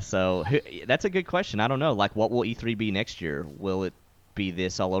 Yeah. So that's a good question. I don't know. Like, what will E3 be next year? Will it be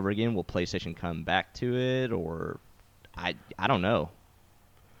this all over again? Will PlayStation come back to it, or I don't know.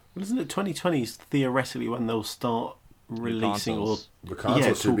 Well, isn't it 2020 is theoretically when they'll start releasing all the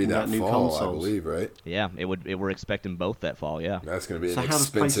consoles should be that fall, consoles. I believe, right? Yeah, we're expecting both that fall. Yeah, that's going to be so an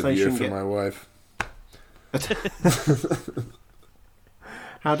expensive year for my wife.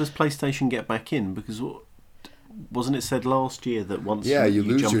 How does PlayStation get back in? Because wasn't it said last year that once you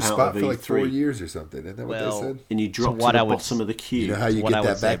lose jump your out spot of for like E3, 4 years or something? Isn't that what they said? And you drop to the bottom of the queue. You know how you what get I that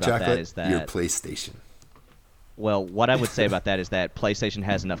would say back about that chocolate? is that- Your PlayStation. Well, what I would say about that is that PlayStation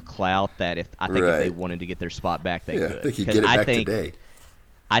has enough clout that if they wanted to get their spot back, they could. I think you get it back today.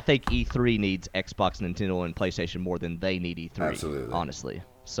 I think E3 needs Xbox, Nintendo, and PlayStation more than they need E3. Absolutely. Honestly.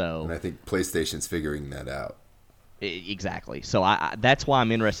 So. And I think PlayStation's figuring that out. Exactly. So that's why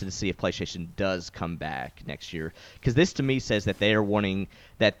I'm interested to see if PlayStation does come back next year. Because this, to me, says that they are wanting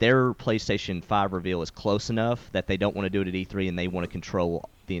that their PlayStation 5 reveal is close enough that they don't want to do it at E3 and they want to control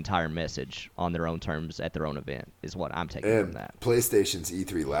the entire message on their own terms at their own event, is what I'm taking from that. PlayStation's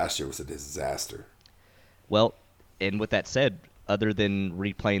E3 last year was a disaster. Well, and with that said, other than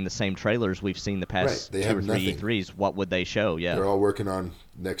replaying the same trailers we've seen the past 2 or 3 E3s, what would they show? Yeah, they're all working on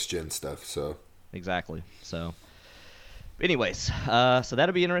next-gen stuff, so. Exactly. So. Anyways, so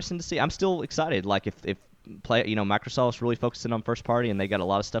that'll be interesting to see. I'm still excited. Like if Microsoft's really focusing on first party, and they got a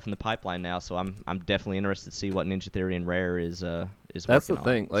lot of stuff in the pipeline now. So I'm definitely interested to see what Ninja Theory and Rare is. That's the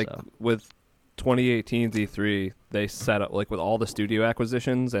thing. On, like with 2018's E3, they set up like with all the studio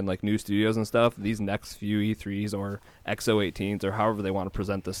acquisitions and like new studios and stuff. These next few E3s or XO18s or however they want to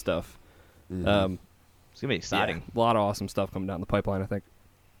present this stuff, it's gonna be exciting. Yeah, a lot of awesome stuff coming down the pipeline, I think.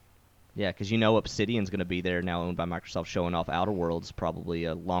 Yeah, because Obsidian's going to be there now, owned by Microsoft, showing off Outer Worlds, probably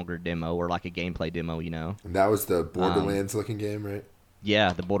a longer demo or like a gameplay demo, And that was the Borderlands-looking game, right?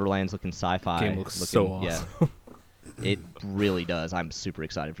 Yeah, the Borderlands-looking sci-fi. Game looks so awesome. Yeah, it really does. I'm super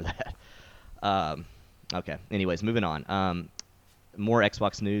excited for that. Okay, anyways, moving on. More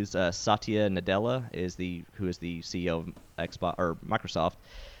Xbox news. Satya Nadella who is the CEO of Xbox or Microsoft.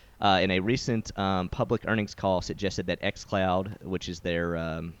 In a recent public earnings call, suggested that xCloud, which is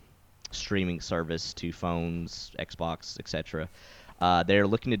their streaming service to phones, Xbox, etc. They're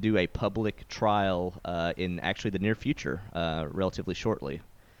looking to do a public trial in actually the near future, relatively shortly.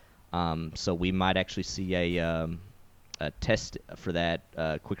 So we might actually see a test for that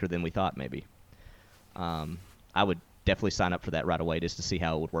quicker than we thought, maybe. I would definitely sign up for that right away just to see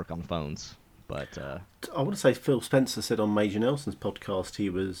how it would work on phones. But I want to say Phil Spencer said on Major Nelson's podcast he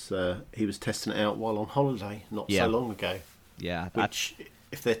was testing it out while on holiday not so long ago. Yeah, which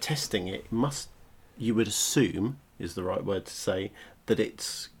if they're testing it, you would assume is the right word to say that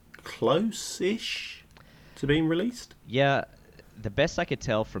it's close-ish to being released. Yeah, the best I could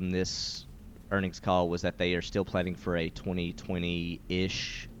tell from this earnings call was that they are still planning for a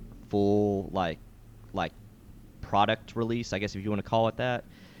 2020-ish full like product release, I guess if you want to call it that.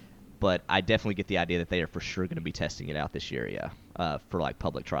 But I definitely get the idea that they are for sure going to be testing it out this year, for like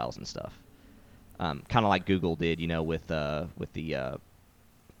public trials and stuff. Kind of like Google did, with the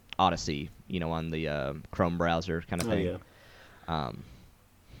Odyssey, on the Chrome browser kind of thing. Oh, yeah.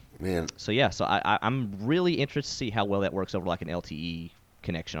 Man. So I'm really interested to see how well that works over like an LTE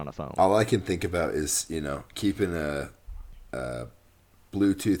connection on a phone. All I can think about is, keeping a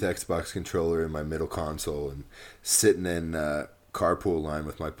Bluetooth Xbox controller in my middle console and sitting in carpool line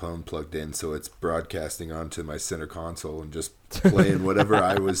with my phone plugged in so it's broadcasting onto my center console and just playing whatever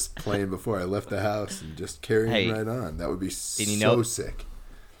I was playing before I left the house and just carrying right on. That would be so sick.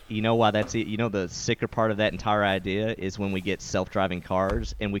 You know why that's it? You know the sicker part of that entire idea is when we get self-driving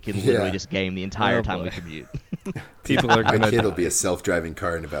cars and we can literally just game the entire time we commute. People are My gonna. kid will be a self-driving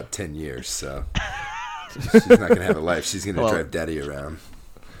car in about 10 years, so she's not going to have a life. She's going to drive daddy around.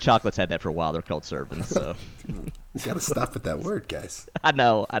 Chocolate's had that for a while. They're called servants, so. You got to stop with that word, guys. I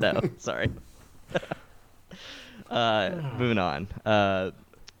know. Sorry. Moving on.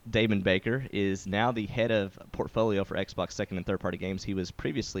 Damon Baker is now the head of portfolio for Xbox second and third-party games. He was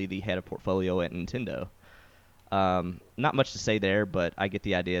previously the head of portfolio at Nintendo. Not much to say there, but I get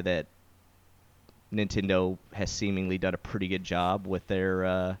the idea that Nintendo has seemingly done a pretty good job with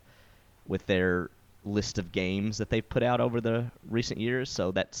their list of games that they've put out over the recent years.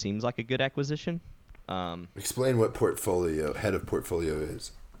 So that seems like a good acquisition. Explain what head of portfolio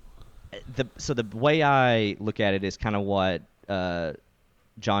is. So the way I look at it is kind of what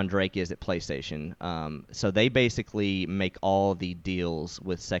John Drake is at PlayStation. So they basically make all the deals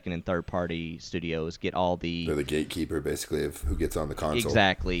with second and third party studios, get all the... They're the gatekeeper, basically, of who gets on the console.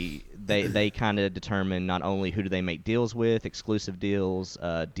 Exactly. They kind of determine not only who do they make deals with, exclusive deals,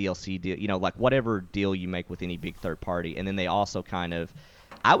 DLC deal, like whatever deal you make with any big third party. And then they also kind of...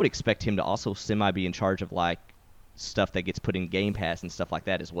 I would expect him to also be in charge of like stuff that gets put in Game Pass and stuff like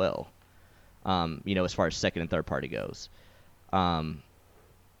that as well. As far as second and third party goes. And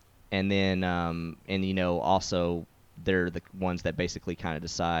then, also they're the ones that basically kind of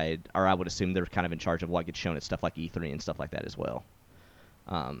decide, or I would assume they're kind of in charge of what gets shown at stuff like E3 and stuff like that as well.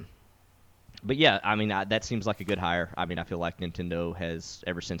 But yeah, I mean, that seems like a good hire. I mean, I feel like Nintendo has,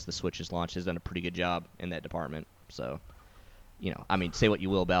 ever since the Switch's launch, has done a pretty good job in that department. So, say what you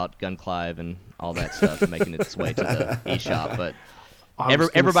will about Gunclive and all that stuff making its way to the eShop, but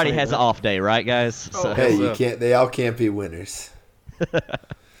everybody has an off day, right, guys? So. Hey, they all can't be winners.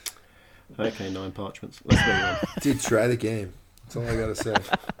 Okay, 9 parchments. Let's go on. Dude, try the game. That's all I gotta say.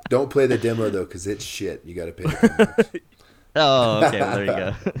 Don't play the demo though, because it's shit. You gotta pay the $10. Oh, okay. Well, there you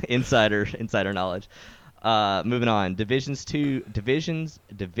go. Insider knowledge. Moving on. Division 2.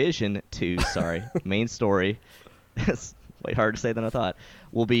 Sorry, main story. It's way harder to say than I thought.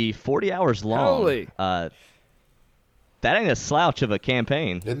 Will be 40 hours long. Holy. That ain't a slouch of a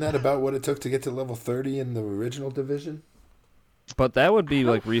campaign. Isn't that about what it took to get to level 30 in the original Division? But that would be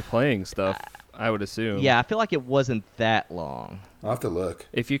like replaying stuff, I would assume. Yeah, I feel like it wasn't that long. I'll have to look.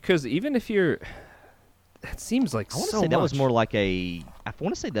 Because even if you're... That seems like so much. I want to say that was more like I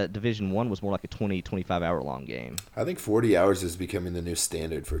want to say that Division 1 was more like a 20, 25-hour long game. I think 40 hours is becoming the new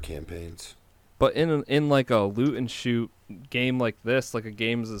standard for campaigns. But in like a loot and shoot game like this, like a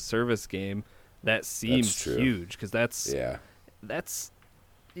games as a service game, that seems huge. Because that's...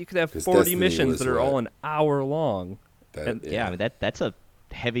 You could have 40 Destiny missions that are all an hour long. That's a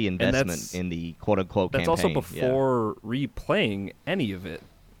heavy investment in the quote-unquote campaign. That's also before replaying any of it,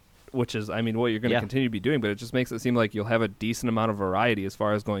 which is, what you're going to continue to be doing, but it just makes it seem like you'll have a decent amount of variety as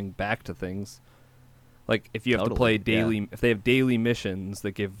far as going back to things. Like, if you have to play daily, if they have daily missions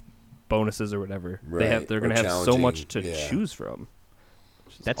that give bonuses or whatever, they're going to have so much to choose from.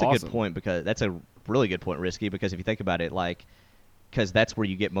 That's awesome. A good point, because that's a really good point, Risky, because if you think about it, because that's where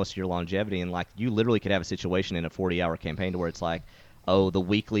you get most of your longevity, and you literally could have a situation in a 40-hour campaign to where it's like, oh, the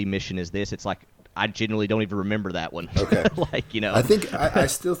weekly mission is this. It's like, I genuinely don't even remember that one. Okay. I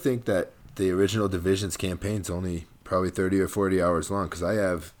still think that the original Division's campaign's only probably 30 or 40 hours long, because I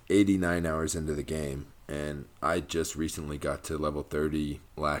have 89 hours into the game, and I just recently got to level 30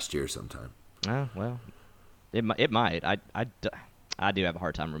 last year sometime. Oh, well, it might. I do have a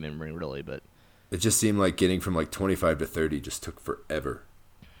hard time remembering, really, but... It just seemed like getting from 25 to 30 just took forever.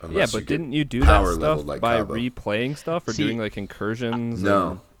 Yeah, but didn't you do that stuff by replaying stuff or doing incursions?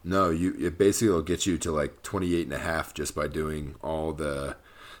 No. It basically will get you to 28 and a half just by doing all the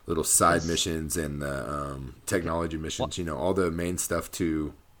little side missions and the technology missions. All the main stuff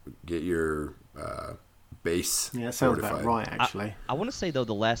to get your base. Yeah, that sounds about right, actually. I want to say though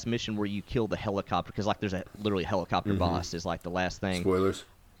the last mission where you kill the helicopter, because there's literally a helicopter boss is the last thing. Spoilers.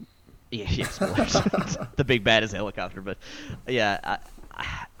 Yeah, spoilers. The big bad is a helicopter, but yeah,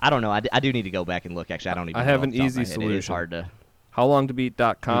 I don't know. I do need to go back and look. Actually, I don't even. I have an easy solution. It is hard to.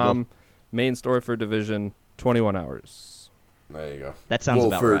 HowLongToBeat.com, main story for Division, 21 hours. There you go. That sounds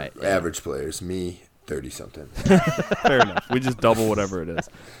about for right. average players, me 30-something. Fair enough. We just double whatever it is.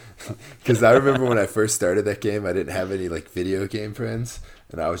 Because I remember when I first started that game, I didn't have any like video game friends,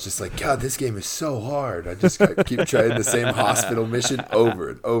 and I was just like, God, this game is so hard. I just keep trying the same hospital mission over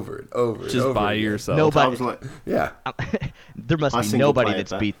and over and over. Just and over by again. yourself. I Nobody. was like, Yeah. There must I be single nobody played that's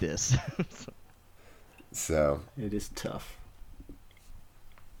that. beat this. So it is tough.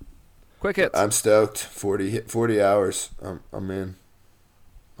 Quick hits. I'm stoked. 40 hours. I'm in.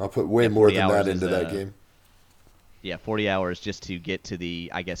 I'll put way more 40 than that hours into is, that game. Yeah, 40 hours just to get to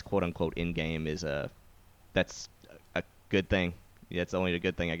the, I guess, quote unquote, in game is that's a good thing. Yeah, it's only a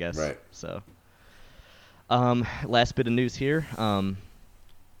good thing, I guess. Right. So, last bit of news here.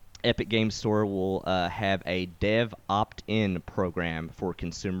 Epic Games Store will have a dev opt-in program for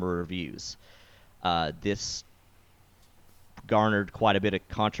consumer reviews. This garnered quite a bit of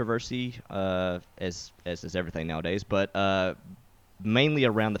controversy, as is everything nowadays, but mainly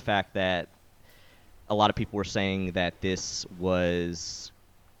around the fact that a lot of people were saying that this was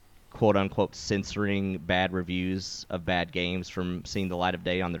quote-unquote censoring bad reviews of bad games from seeing the light of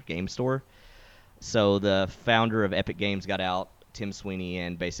day on their game store. So the founder of Epic Games got out, Tim Sweeney,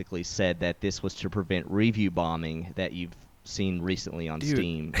 and basically said that this was to prevent review bombing that you've seen recently on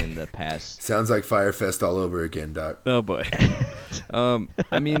Steam in the past. Sounds like Firefest all over again, Doc. Oh boy.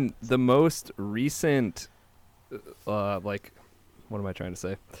 I mean, the most recent, like, what am I trying to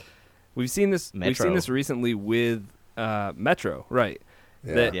say? We've seen this. Metro. We've seen this recently with Metro, right?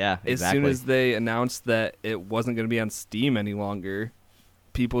 Yeah. That Yeah, As exactly. soon as they announced that it wasn't going to be on Steam any longer,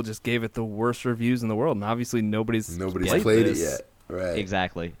 people just gave it the worst reviews in the world, and obviously nobody's played it this. yet. Right.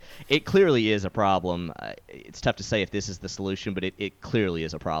 Exactly. It clearly is a problem. It's tough to say if this is the solution, but it clearly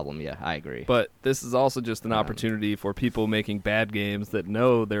is a problem. Yeah, I agree. But this is also just an opportunity for people making bad games that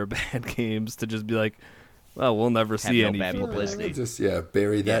know they're bad games to just be like, well, we'll never see no any bad feedback. publicity. Just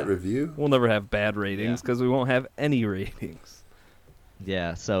bury that Yeah. review. We'll never have bad ratings Yeah. because we won't have any ratings.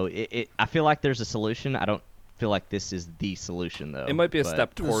 Yeah, so I feel like there's a solution. I don't feel like this is the solution, though. It might be a but-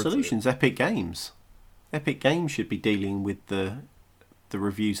 step The towards solution's Epic Games. Epic Games should be dealing with the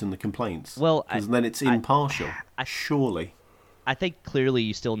reviews and the complaints. Well, because then it's impartial. Surely. I think clearly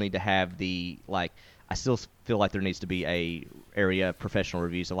you still need to have the, like, I still feel like there needs to be a area of professional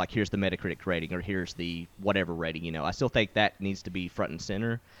reviews. So, like, here's the Metacritic rating or here's the whatever rating, you know. I still think that needs to be front and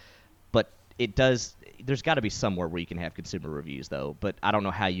center. But it does, there's got to be somewhere where you can have consumer reviews, though. But I don't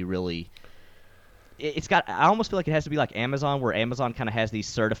know how you really, it's got, I almost feel like it has to be like Amazon, where Amazon kind of has these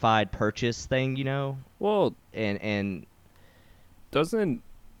certified purchase thing, you know. Well, And doesn't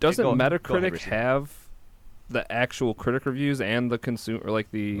Go ahead, Metacritic Richard. have the actual critic reviews and the consumer,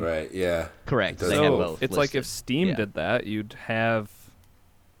 like the Right. Yeah. correct, It they does have so both. it's like if listed. Steam Yeah. did that, you'd have,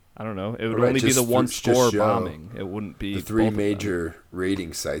 I don't know, it would Right, only be just the one just score show bombing. It wouldn't be the three both of them. major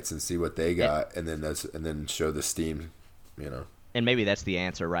rating sites and see what they got, and then show the Steam, you know. And maybe that's the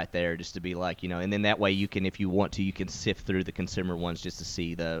answer right there, just to be like, you know, and then that way you can, if you want to, you can sift through the consumer ones just to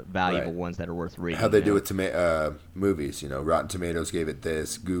see the valuable Right. ones that are worth reading. How they you do know? with movies, you know. Rotten Tomatoes gave it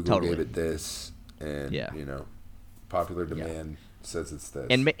this, Google Totally. gave it this, and Yeah. you know, popular demand says it's this.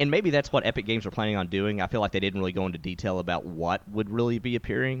 And maybe that's what Epic Games are planning on doing. I feel like they didn't really go into detail about what would really be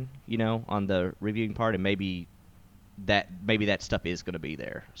appearing, you know, on the reviewing part, and maybe that stuff is going to be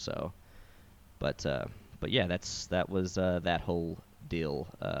there. So, but yeah, that was that whole deal.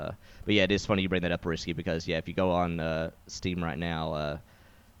 But yeah, it is funny you bring that up, Risky, because yeah, if you go on Steam right now,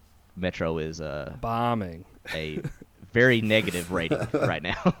 Metro is bombing a very negative rating right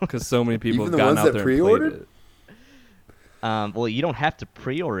now. because so many people Even have the gotten ones out that there and played pre-ordered? it. Well, you don't have to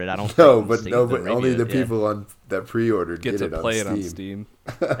pre-order it. I don't. no, think, but to no, get but only review. the people on that pre-ordered Get to it play on it on Steam.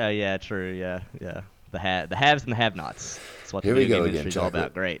 Steam. Oh yeah, true. Yeah. The haves and the have-nots. That's what Here the we video go game again, industry's all chocolate.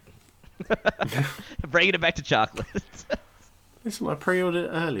 about. Great. Bringing it back to chocolate. Listen, I pre-ordered it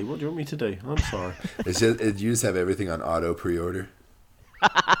early. What do you want me to do? I'm sorry. It's just you just have everything on auto pre-order.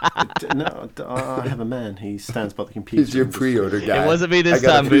 No, I have a man. He stands by the computer. He's your and just- pre-order guy. It wasn't me this I got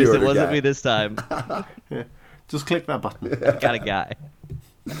a time, Boost. It pre-order wasn't guy. me this time. Just click that button. Got a guy.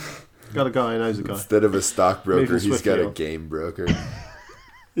 Got a guy who knows a guy. Instead of a stockbroker, Moving he's swiftly got a on. game broker.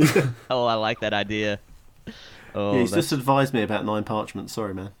 Oh, I like that idea. Oh, Yeah, he's that's just advised me about 9 parchments.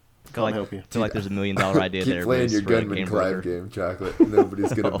 Sorry, man. Can't like, help you. I feel like there's $1 million idea Keep there. playing Boost, your for a Gunman game Clive broker. game, chocolate.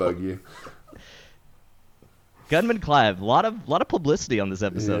 Nobody's gonna bug you. Gunman Clive. A lot of publicity on this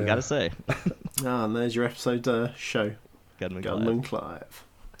episode. Yeah. Gotta say. Ah, and there's your episode show. Gunman Gunman Clive.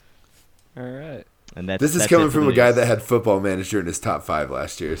 All right. And This is that's coming it for from the a guy news. that had Football Manager in his top 5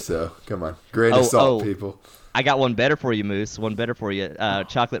 last year. So come on, grain of salt, people. I got one better for you, Moose. One better for you.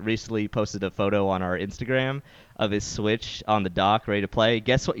 Chocolate recently posted a photo on our Instagram of his Switch on the dock, ready to play.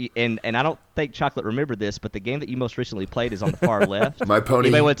 Guess what? And I don't think Chocolate remembered this, but the game that you most recently played is on the far left. My pony.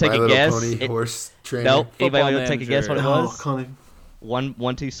 Anybody want to take My a Little guess? Pony horse trainer. Nope. Anybody Football want to take a guess what it Manager. Oh, was? I can't even.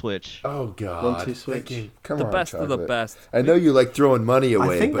 1-2 Switch. Oh God. 1-2 That switch. game- Come The on, best of the Chocolate. best. I know you like throwing money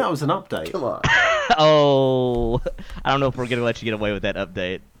away. I think but that was an update. Come on. Oh, I don't know if we're gonna let you get away with that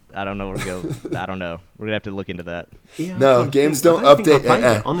update. I don't know where to go. I don't know. We're gonna have to look into that. Yeah, I No, don't games think- don't I don't update. think I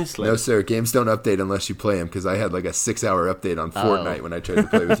played it, honestly. No, sir. Games don't update unless you play them. Because I had like a 6-hour update on Fortnite when I tried to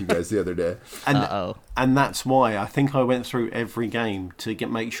play with you guys the other day. And, Uh-oh. and that's why I think I went through every game to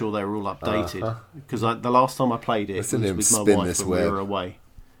make sure they were all updated. Because the last time I played it Listen to him was with my spin wife this when we web. were away.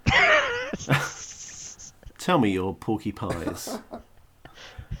 Tell me your porky pies.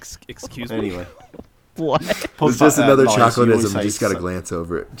 Excuse me. Anyway, What? It's just another lies, you always chocolatism. You say just got to so. glance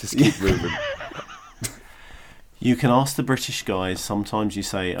over it. Just keep moving. You can ask the British guys. Sometimes you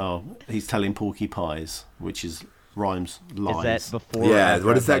say, "Oh, he's telling porky pies," which is rhymes lies. Is that before? or Yeah. after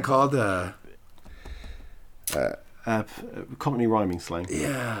What I is that played? called? Cockney rhyming slang.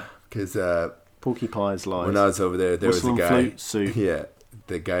 Yeah. Because Porky pies lies. when I was over there Whistle was a and guy. flute, Sue. Yeah.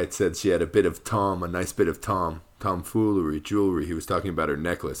 The guy said she had a bit of Tom, a nice bit of tomfoolery, jewelry. He was talking about her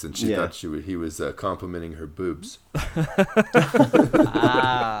necklace, and she Yeah. thought he was complimenting her boobs.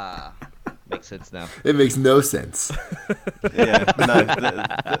 Ah, makes sense now. It makes no sense. Yeah, no,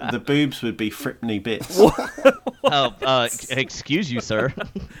 the boobs would be Fripney bits. Oh, excuse you, sir.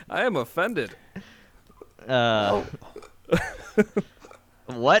 I am offended.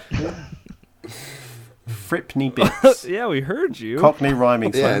 What? Fripney bits. Yeah, we heard you. Cockney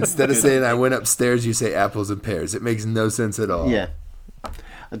rhyming slang. Yeah, instead of Good. saying I went upstairs, you say apples and pears. It makes no sense at all. Yeah.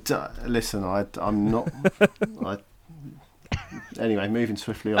 Listen, I'm not. Anyway, moving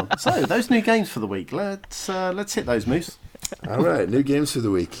swiftly on. So those new games for the week. Let's hit those, Moose. All right, new games for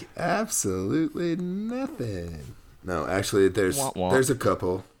the week. Absolutely nothing. No, actually, there's Womp womp. there's a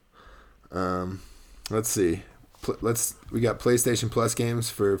couple. Let's see. We got PlayStation Plus games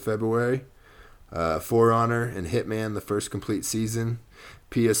for February. For Honor and Hitman, the first complete season.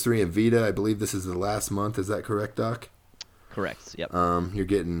 PS3 and Vita. I believe this is the last month. Is that correct, Doc? Correct. Yep. You're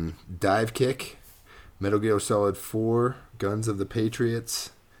getting Dive Kick, Metal Gear Solid 4, Guns of the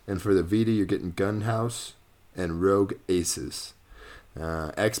Patriots, and for the Vita, you're getting Gunhouse and Rogue Aces.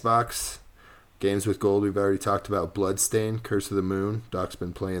 Xbox, games with gold, we've already talked about. Bloodstained, Curse of the Moon, Doc's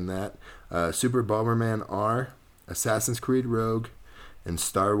been playing that. Super Bomberman R, Assassin's Creed Rogue, and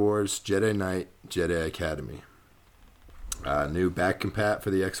Star Wars Jedi Knight, Jedi Academy. New back compat for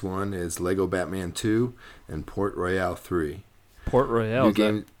the X1 is Lego Batman 2 and Port Royale 3. Port Royale. New That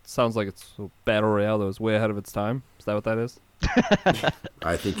game- sounds like it's a battle royale that was way ahead of its time. Is that what that is?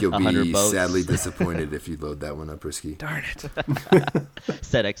 I think you'll 100 be boats. sadly disappointed if you load that one up, Risky. Darn it.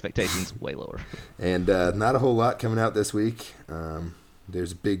 Set expectations way lower. And not a whole lot coming out this week.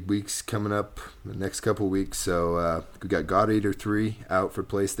 There's big weeks coming up the next couple weeks. So we got God Eater 3 out for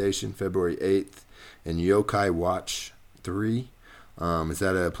PlayStation February 8th, and Yokai Watch 3. Is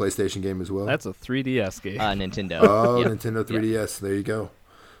that a PlayStation game as well? That's a 3DS game. Nintendo. Oh, Yep. Nintendo 3DS. There you go.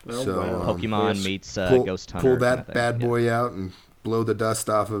 Oh, So, wow. Pokemon Yes. meets pull, Ghost Hunter. pull kinda that thing. bad Yeah. boy out and blow the dust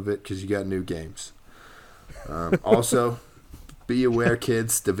off of it because you got new games. Also, be aware,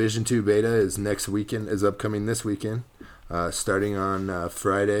 kids. Division 2 beta is upcoming this weekend, starting on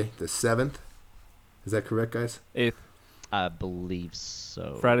Friday the 7th. Is that correct, guys? 8th. I believe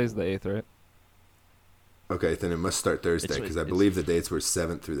so. Friday's the 8th, right? Okay, then it must start Thursday because I it's- believe the dates were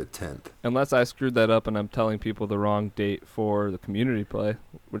 7th through the 10th. Unless I screwed that up and I'm telling people the wrong date for the community play,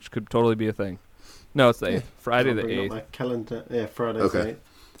 which could totally be a thing. No, it's the 8th. Friday the I'll bring up 8th. my calendar. Yeah, Friday's Okay. the 8th.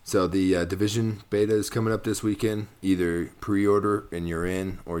 So the Division beta is coming up this weekend. Either pre-order and you're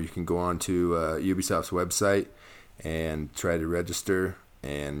in, or you can go on to Ubisoft's website and try to register,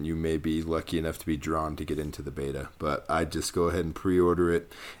 and you may be lucky enough to be drawn to get into the beta. But I'd just go ahead and pre-order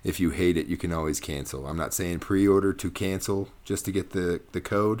it. If you hate it, you can always cancel. I'm not saying pre-order to cancel just to get the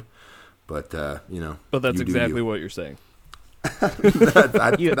code, but But that's you do exactly you. what you're saying.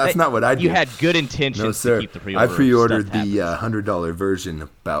 That's not what I do. You had good intentions No, sir. to keep the pre-order. I pre-ordered Stuff the happens. $100 version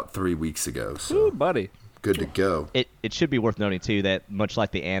about 3 weeks ago, so Ooh, buddy. good to go. It should be worth noting too that much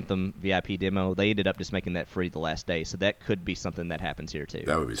like the Anthem VIP demo, they ended up just making that free the last day, so that could be something that happens here too.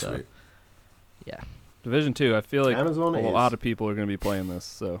 That would be So, sweet. Yeah. Division 2, I feel like Amazon a is. lot of people are going to be playing this.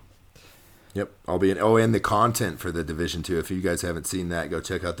 So Yep, I'll be in. Oh, and the content for the Division 2. If you guys haven't seen that, go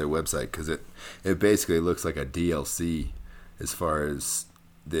check out their website because it basically looks like a DLC as far as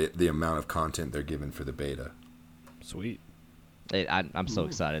the amount of content they're giving for the beta. Sweet. I'm so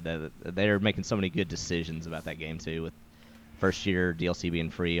excited that they're making so many good decisions about that game too. With first year DLC being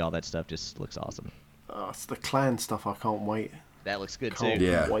free, all that stuff just looks awesome. Oh, it's the clan stuff. I can't wait. That looks good Can't too.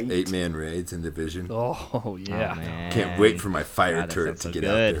 Yeah, wait. 8-man raids in Division. Oh yeah. Oh, man. Can't wait for my fire God, that turret sounds to so get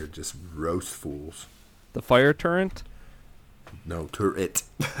good. out there. Just roast fools. The fire turret. No, turret.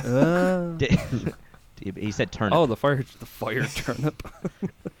 He said turnip. Oh, the fire turnip.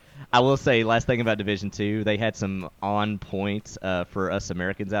 I will say, last thing about Division 2, they had some on points for us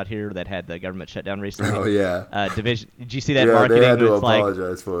Americans out here that had the government shutdown recently. Oh, yeah. Division. Did you see that Yeah, marketing? they had to It's like,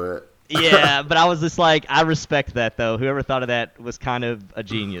 apologize for it. yeah, but I was just like, I respect that though. Whoever thought of that was kind of a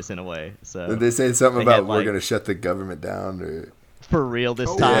genius in a way. So Did they say something They had, about we're like- going to shut the government down? Or... for real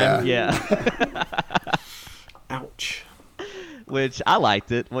this time, yeah. Ouch. Which I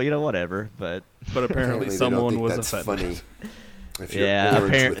liked it. Well, whatever. But But apparently they don't someone think was that's offended. funny. If you're yeah, orange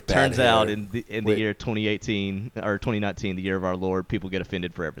apparently, with it bad turns out hair. in the Wait. year 2018 or 2019, the year of our Lord, people get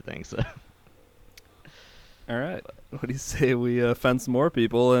offended for everything. So All right. What do you say we offend some more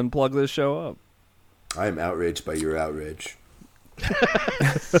people and plug this show up? I am outraged by your outrage.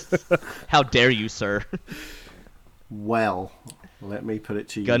 how dare you, sir? Well, let me put it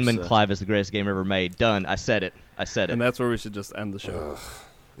to you, Gunman sir. Clive is the greatest game ever made. Done. I said it. And that's where we should just end the show.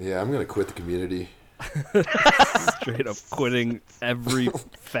 Yeah, I'm going to quit the community. Straight up quitting every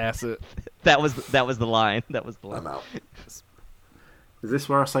facet. That was the line. That was the line. I'm out. Is this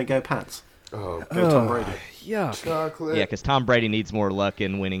where I say go Pats? Oh, Go Tom Brady. Yeah. chocolate. Yeah, because Tom Brady needs more luck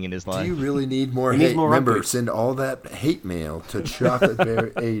in winning in his Do life. you really need more He needs hate? more Remember, rugby. send all that hate mail to Chocolate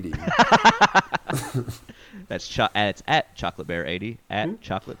Bear 80. It's at Chocolate Bear 80 at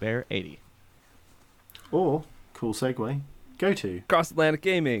Chocolate Bear 80. Or, cool segue, go to Cross Atlantic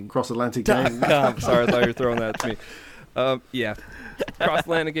Gaming. Cross Atlantic Gaming. .com. Sorry, I thought you were throwing that to me. Yeah.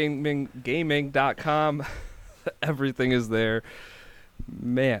 CrossAtlanticGaming.com. Everything is there.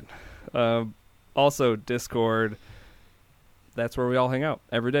 Man. Also, Discord. That's where we all hang out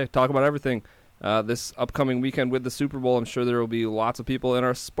every day. Talk about everything. This upcoming weekend with the Super Bowl, I'm sure there will be lots of people in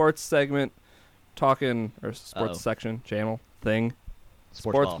our sports segment talking, or sports section, channel, thing.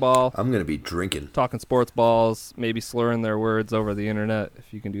 Sports ball. I'm going to be drinking. Talking sports balls, maybe slurring their words over the internet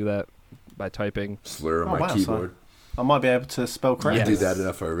if you can do that by typing. Slur on Oh, my wow, so keyboard. I might be able to spell I correctly. do that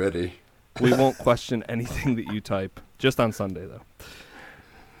enough already. We won't question anything that you type. Just on Sunday, though.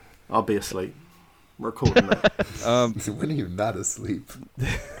 I'll be asleep. Recording that. When are you not asleep?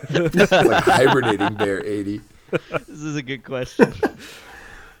 It's like hibernating Bear 80. This is a good question.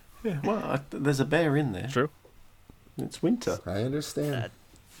 Yeah, well, there's a bear in there. True. It's winter. I understand.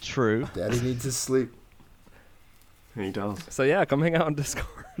 True. Daddy needs his sleep. He does. So, yeah, come hang out on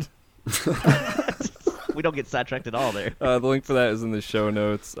Discord. We don't get sidetracked at all there. The link for that is in the show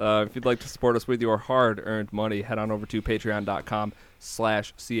notes. If you'd like to support us with your hard-earned money, head on over to patreon.com/CAG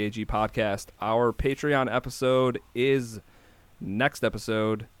podcast. Our Patreon episode is next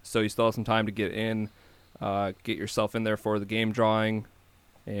episode, so you still have some time to get in. Get yourself in there for the game drawing,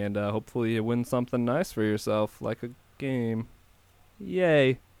 and hopefully you win something nice for yourself, like a game.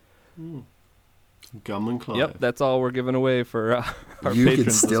 Yay. Gum and Clive. Yep, that's all we're giving away for our You patrons can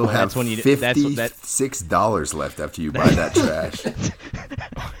this still month. have That's when you- that's what that- $56 left after you buy that trash.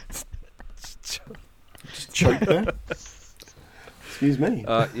 Just choke there. Excuse me.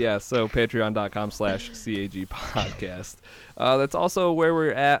 Yeah, so patreon.com/CAG podcast. That's also where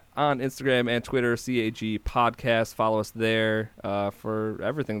we're at on Instagram and Twitter, CAG podcast. Follow us there for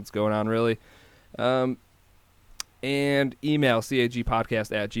everything that's going on, really. And email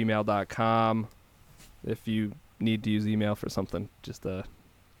cagpodcast@gmail.com. If you need to use email for something, just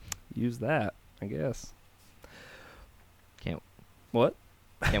use that, I guess. Can't What?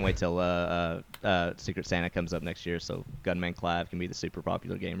 can't wait till Secret Santa comes up next year, so Gunman Clive can be the super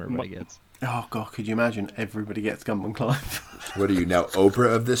popular game everybody gets. Oh, God, could you imagine everybody gets Gum and Clive? What are you now,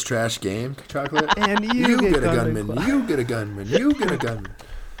 Oprah of this trash game, Chocolate? And You get a gunman. You get a gunman. You get a gunman.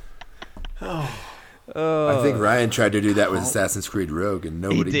 I think Ryan tried to do that with Assassin's Creed Rogue, and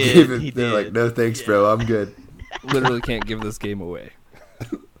nobody did, gave it. he They're did. like, no thanks, bro. I'm good. Literally can't give this game away.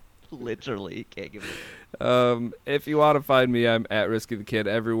 Literally, can't give it. If you want to find me, I'm at Risky the Kid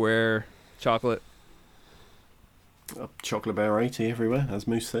everywhere. Chocolate, Chocolate Bear 80 everywhere, as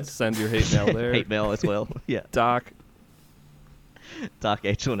Moose said. send your hate mail there. Hate mail as well. Yeah, Doc, Doc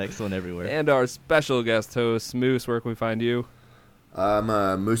H1X1 everywhere. and our special guest host, Moose. Where can we find you? I'm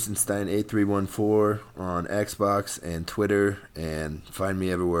Moosenstein8314 on Xbox and Twitter, and find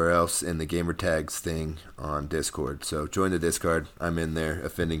me everywhere else in the gamer tags thing on Discord. So join the Discord. I'm in there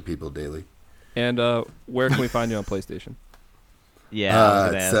offending people daily. And where can we find you on PlayStation? Yeah, I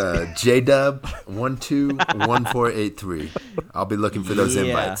was It's gonna ask. JDub121483. I'll be looking for those Yeah.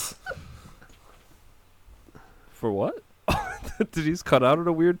 invites. For what? Did he just cut out at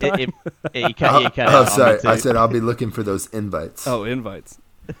a weird time? You cut out Oh, on sorry. me, too. I said I'll be looking for those invites. Oh, invites.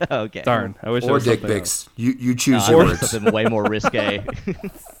 Okay. Darn. I wish it Or was dick something pics. You choose I your wanted words. something way more risque.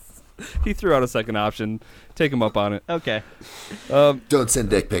 else. He threw out a second option. Take him up on it. Okay. Don't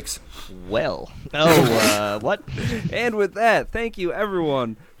send dick pics. Well. Oh, what? And with that, thank you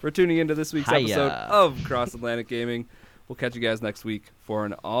everyone for tuning into this week's Hiya. episode of Cross Atlantic Gaming. We'll catch you guys next week for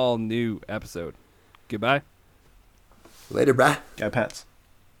an all new episode. Goodbye. Later, brah. Go Pats.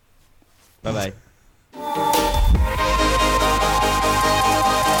 Bye-bye.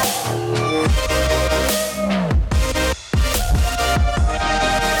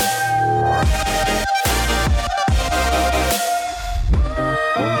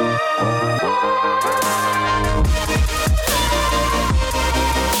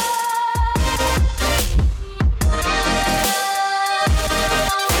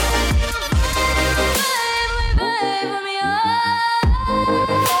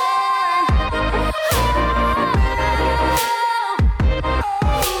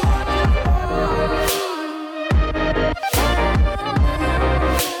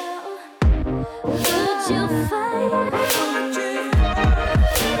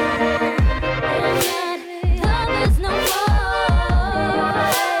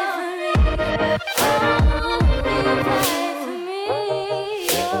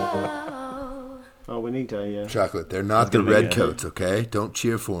 Oh, we need a. Chocolate. They're not the gonna be red a- coats, okay? Don't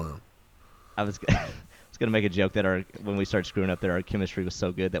cheer for them. I was gonna make a joke that when we started screwing up, that our chemistry was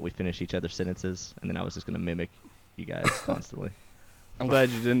so good that we finished each other's sentences, and then I was just gonna mimic you guys constantly. I'm glad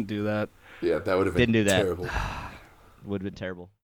you didn't do that. Yeah, that would have been Didn't do that. terrible. Would have been terrible.